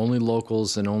 Only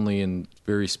locals and only in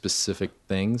very specific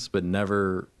things, but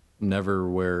never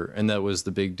where. And that was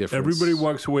the big difference. Everybody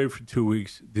walks away for 2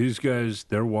 weeks. These guys,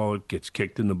 their wallet gets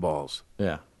kicked in the balls.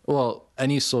 Yeah. Well,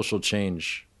 any social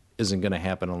change isn't going to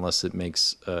happen unless it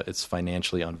makes it's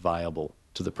financially unviable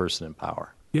to the person in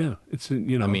power. Yeah, it's I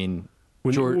mean,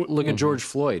 look at George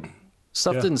Floyd.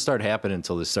 Stuff didn't start happening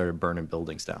until they started burning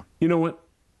buildings down. You know what?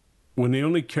 When they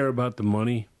only care about the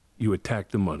money, you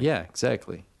attack the money. Yeah,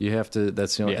 exactly. You have to.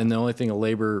 That's and the only thing a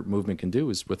labor movement can do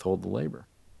is withhold the labor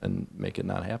and make it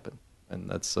not happen. And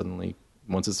that's suddenly,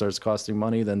 once it starts costing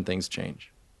money, then things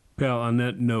change. Pal, on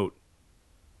that note,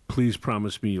 please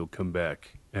promise me you'll come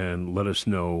back and let us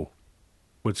know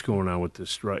what's going on with this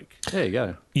strike. Hey, you got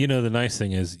it. The nice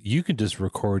thing is you can just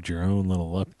record your own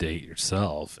little update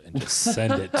yourself and just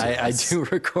send it to us. I do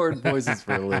record voices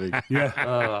for a living.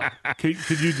 Yeah.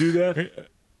 Could you do that?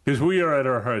 Because we are at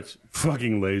our hearts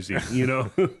fucking lazy,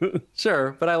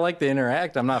 Sure, but I like to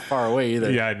interact. I'm not far away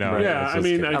either. Yeah, I know. Yeah, I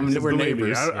mean, we're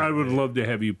neighbors. I would love to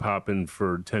have you pop in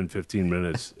for 10, 15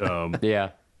 minutes. Yeah.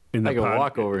 In the I can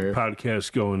walk over here.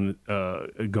 Podcast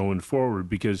going forward,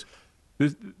 because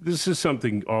this is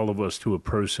something all of us to a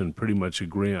person pretty much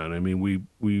agree on. I mean,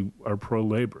 we are pro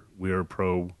labor. We are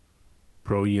pro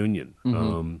union.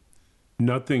 Mm-hmm.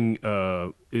 Nothing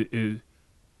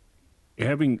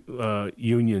having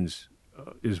unions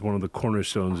is one of the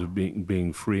cornerstones of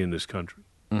being free in this country.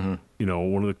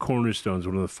 Mm-hmm. One of the cornerstones,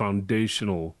 one of the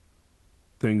foundational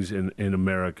things in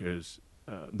America is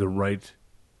the right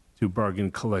to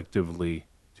bargain collectively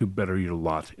to better your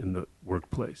lot in the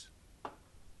workplace.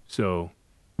 So,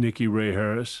 Nikki Ray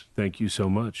Harris, thank you so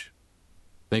much.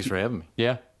 Thanks for having me.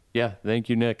 Yeah. Thank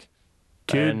you, Nick.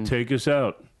 Kid, And take us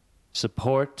out.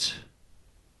 support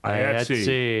IATSE.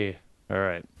 IATSE. All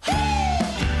right.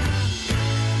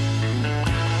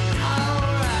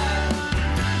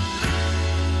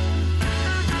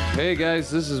 Hey guys,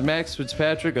 this is Max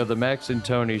Fitzpatrick of the Max and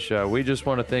Tony Show. We just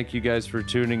want to thank you guys for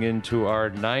tuning in to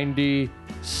our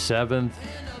 97th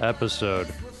episode.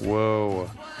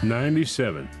 Whoa.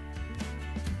 97.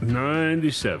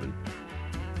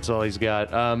 That's all he's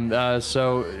got.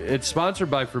 So it's sponsored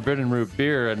by Forbidden Root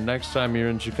Beer, and next time you're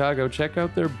in Chicago, check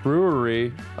out their brewery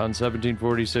on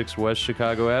 1746 West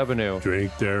Chicago Avenue.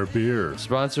 Drink their beer.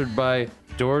 Sponsored by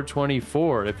Door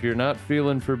 24. If you're not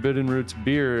feeling Forbidden Roots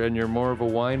beer and you're more of a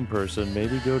wine person,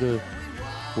 maybe go to,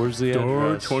 where's the Door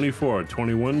address? 24,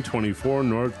 2124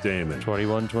 North Damon.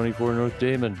 2124 North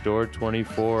Damon, Door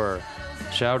 24.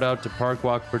 Shout out to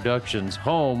Parkwalk Productions,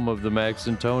 home of the Max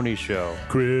and Tony Show.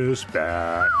 Chris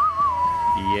back.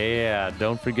 Yeah,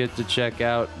 don't forget to check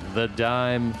out The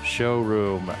Dime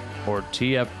Showroom or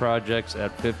TF Projects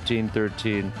at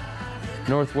 1513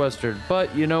 Northwestern.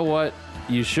 But you know what?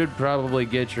 You should probably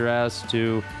get your ass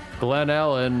to Glen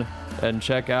Ellen and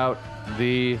check out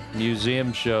the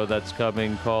museum show that's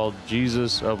coming called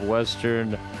Jesus of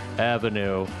Western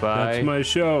Avenue. That's my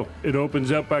show. It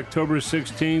opens up October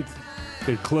 16th.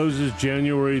 It closes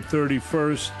January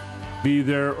 31st. Be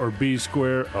there or be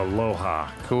square.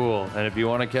 Aloha. Cool. And if you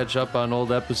want to catch up on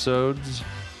old episodes,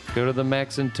 go to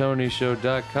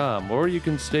themaxandtonyshow.com, or you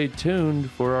can stay tuned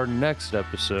for our next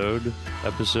episode,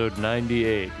 episode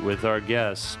 98, with our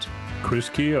guest, Chris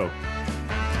Keogh.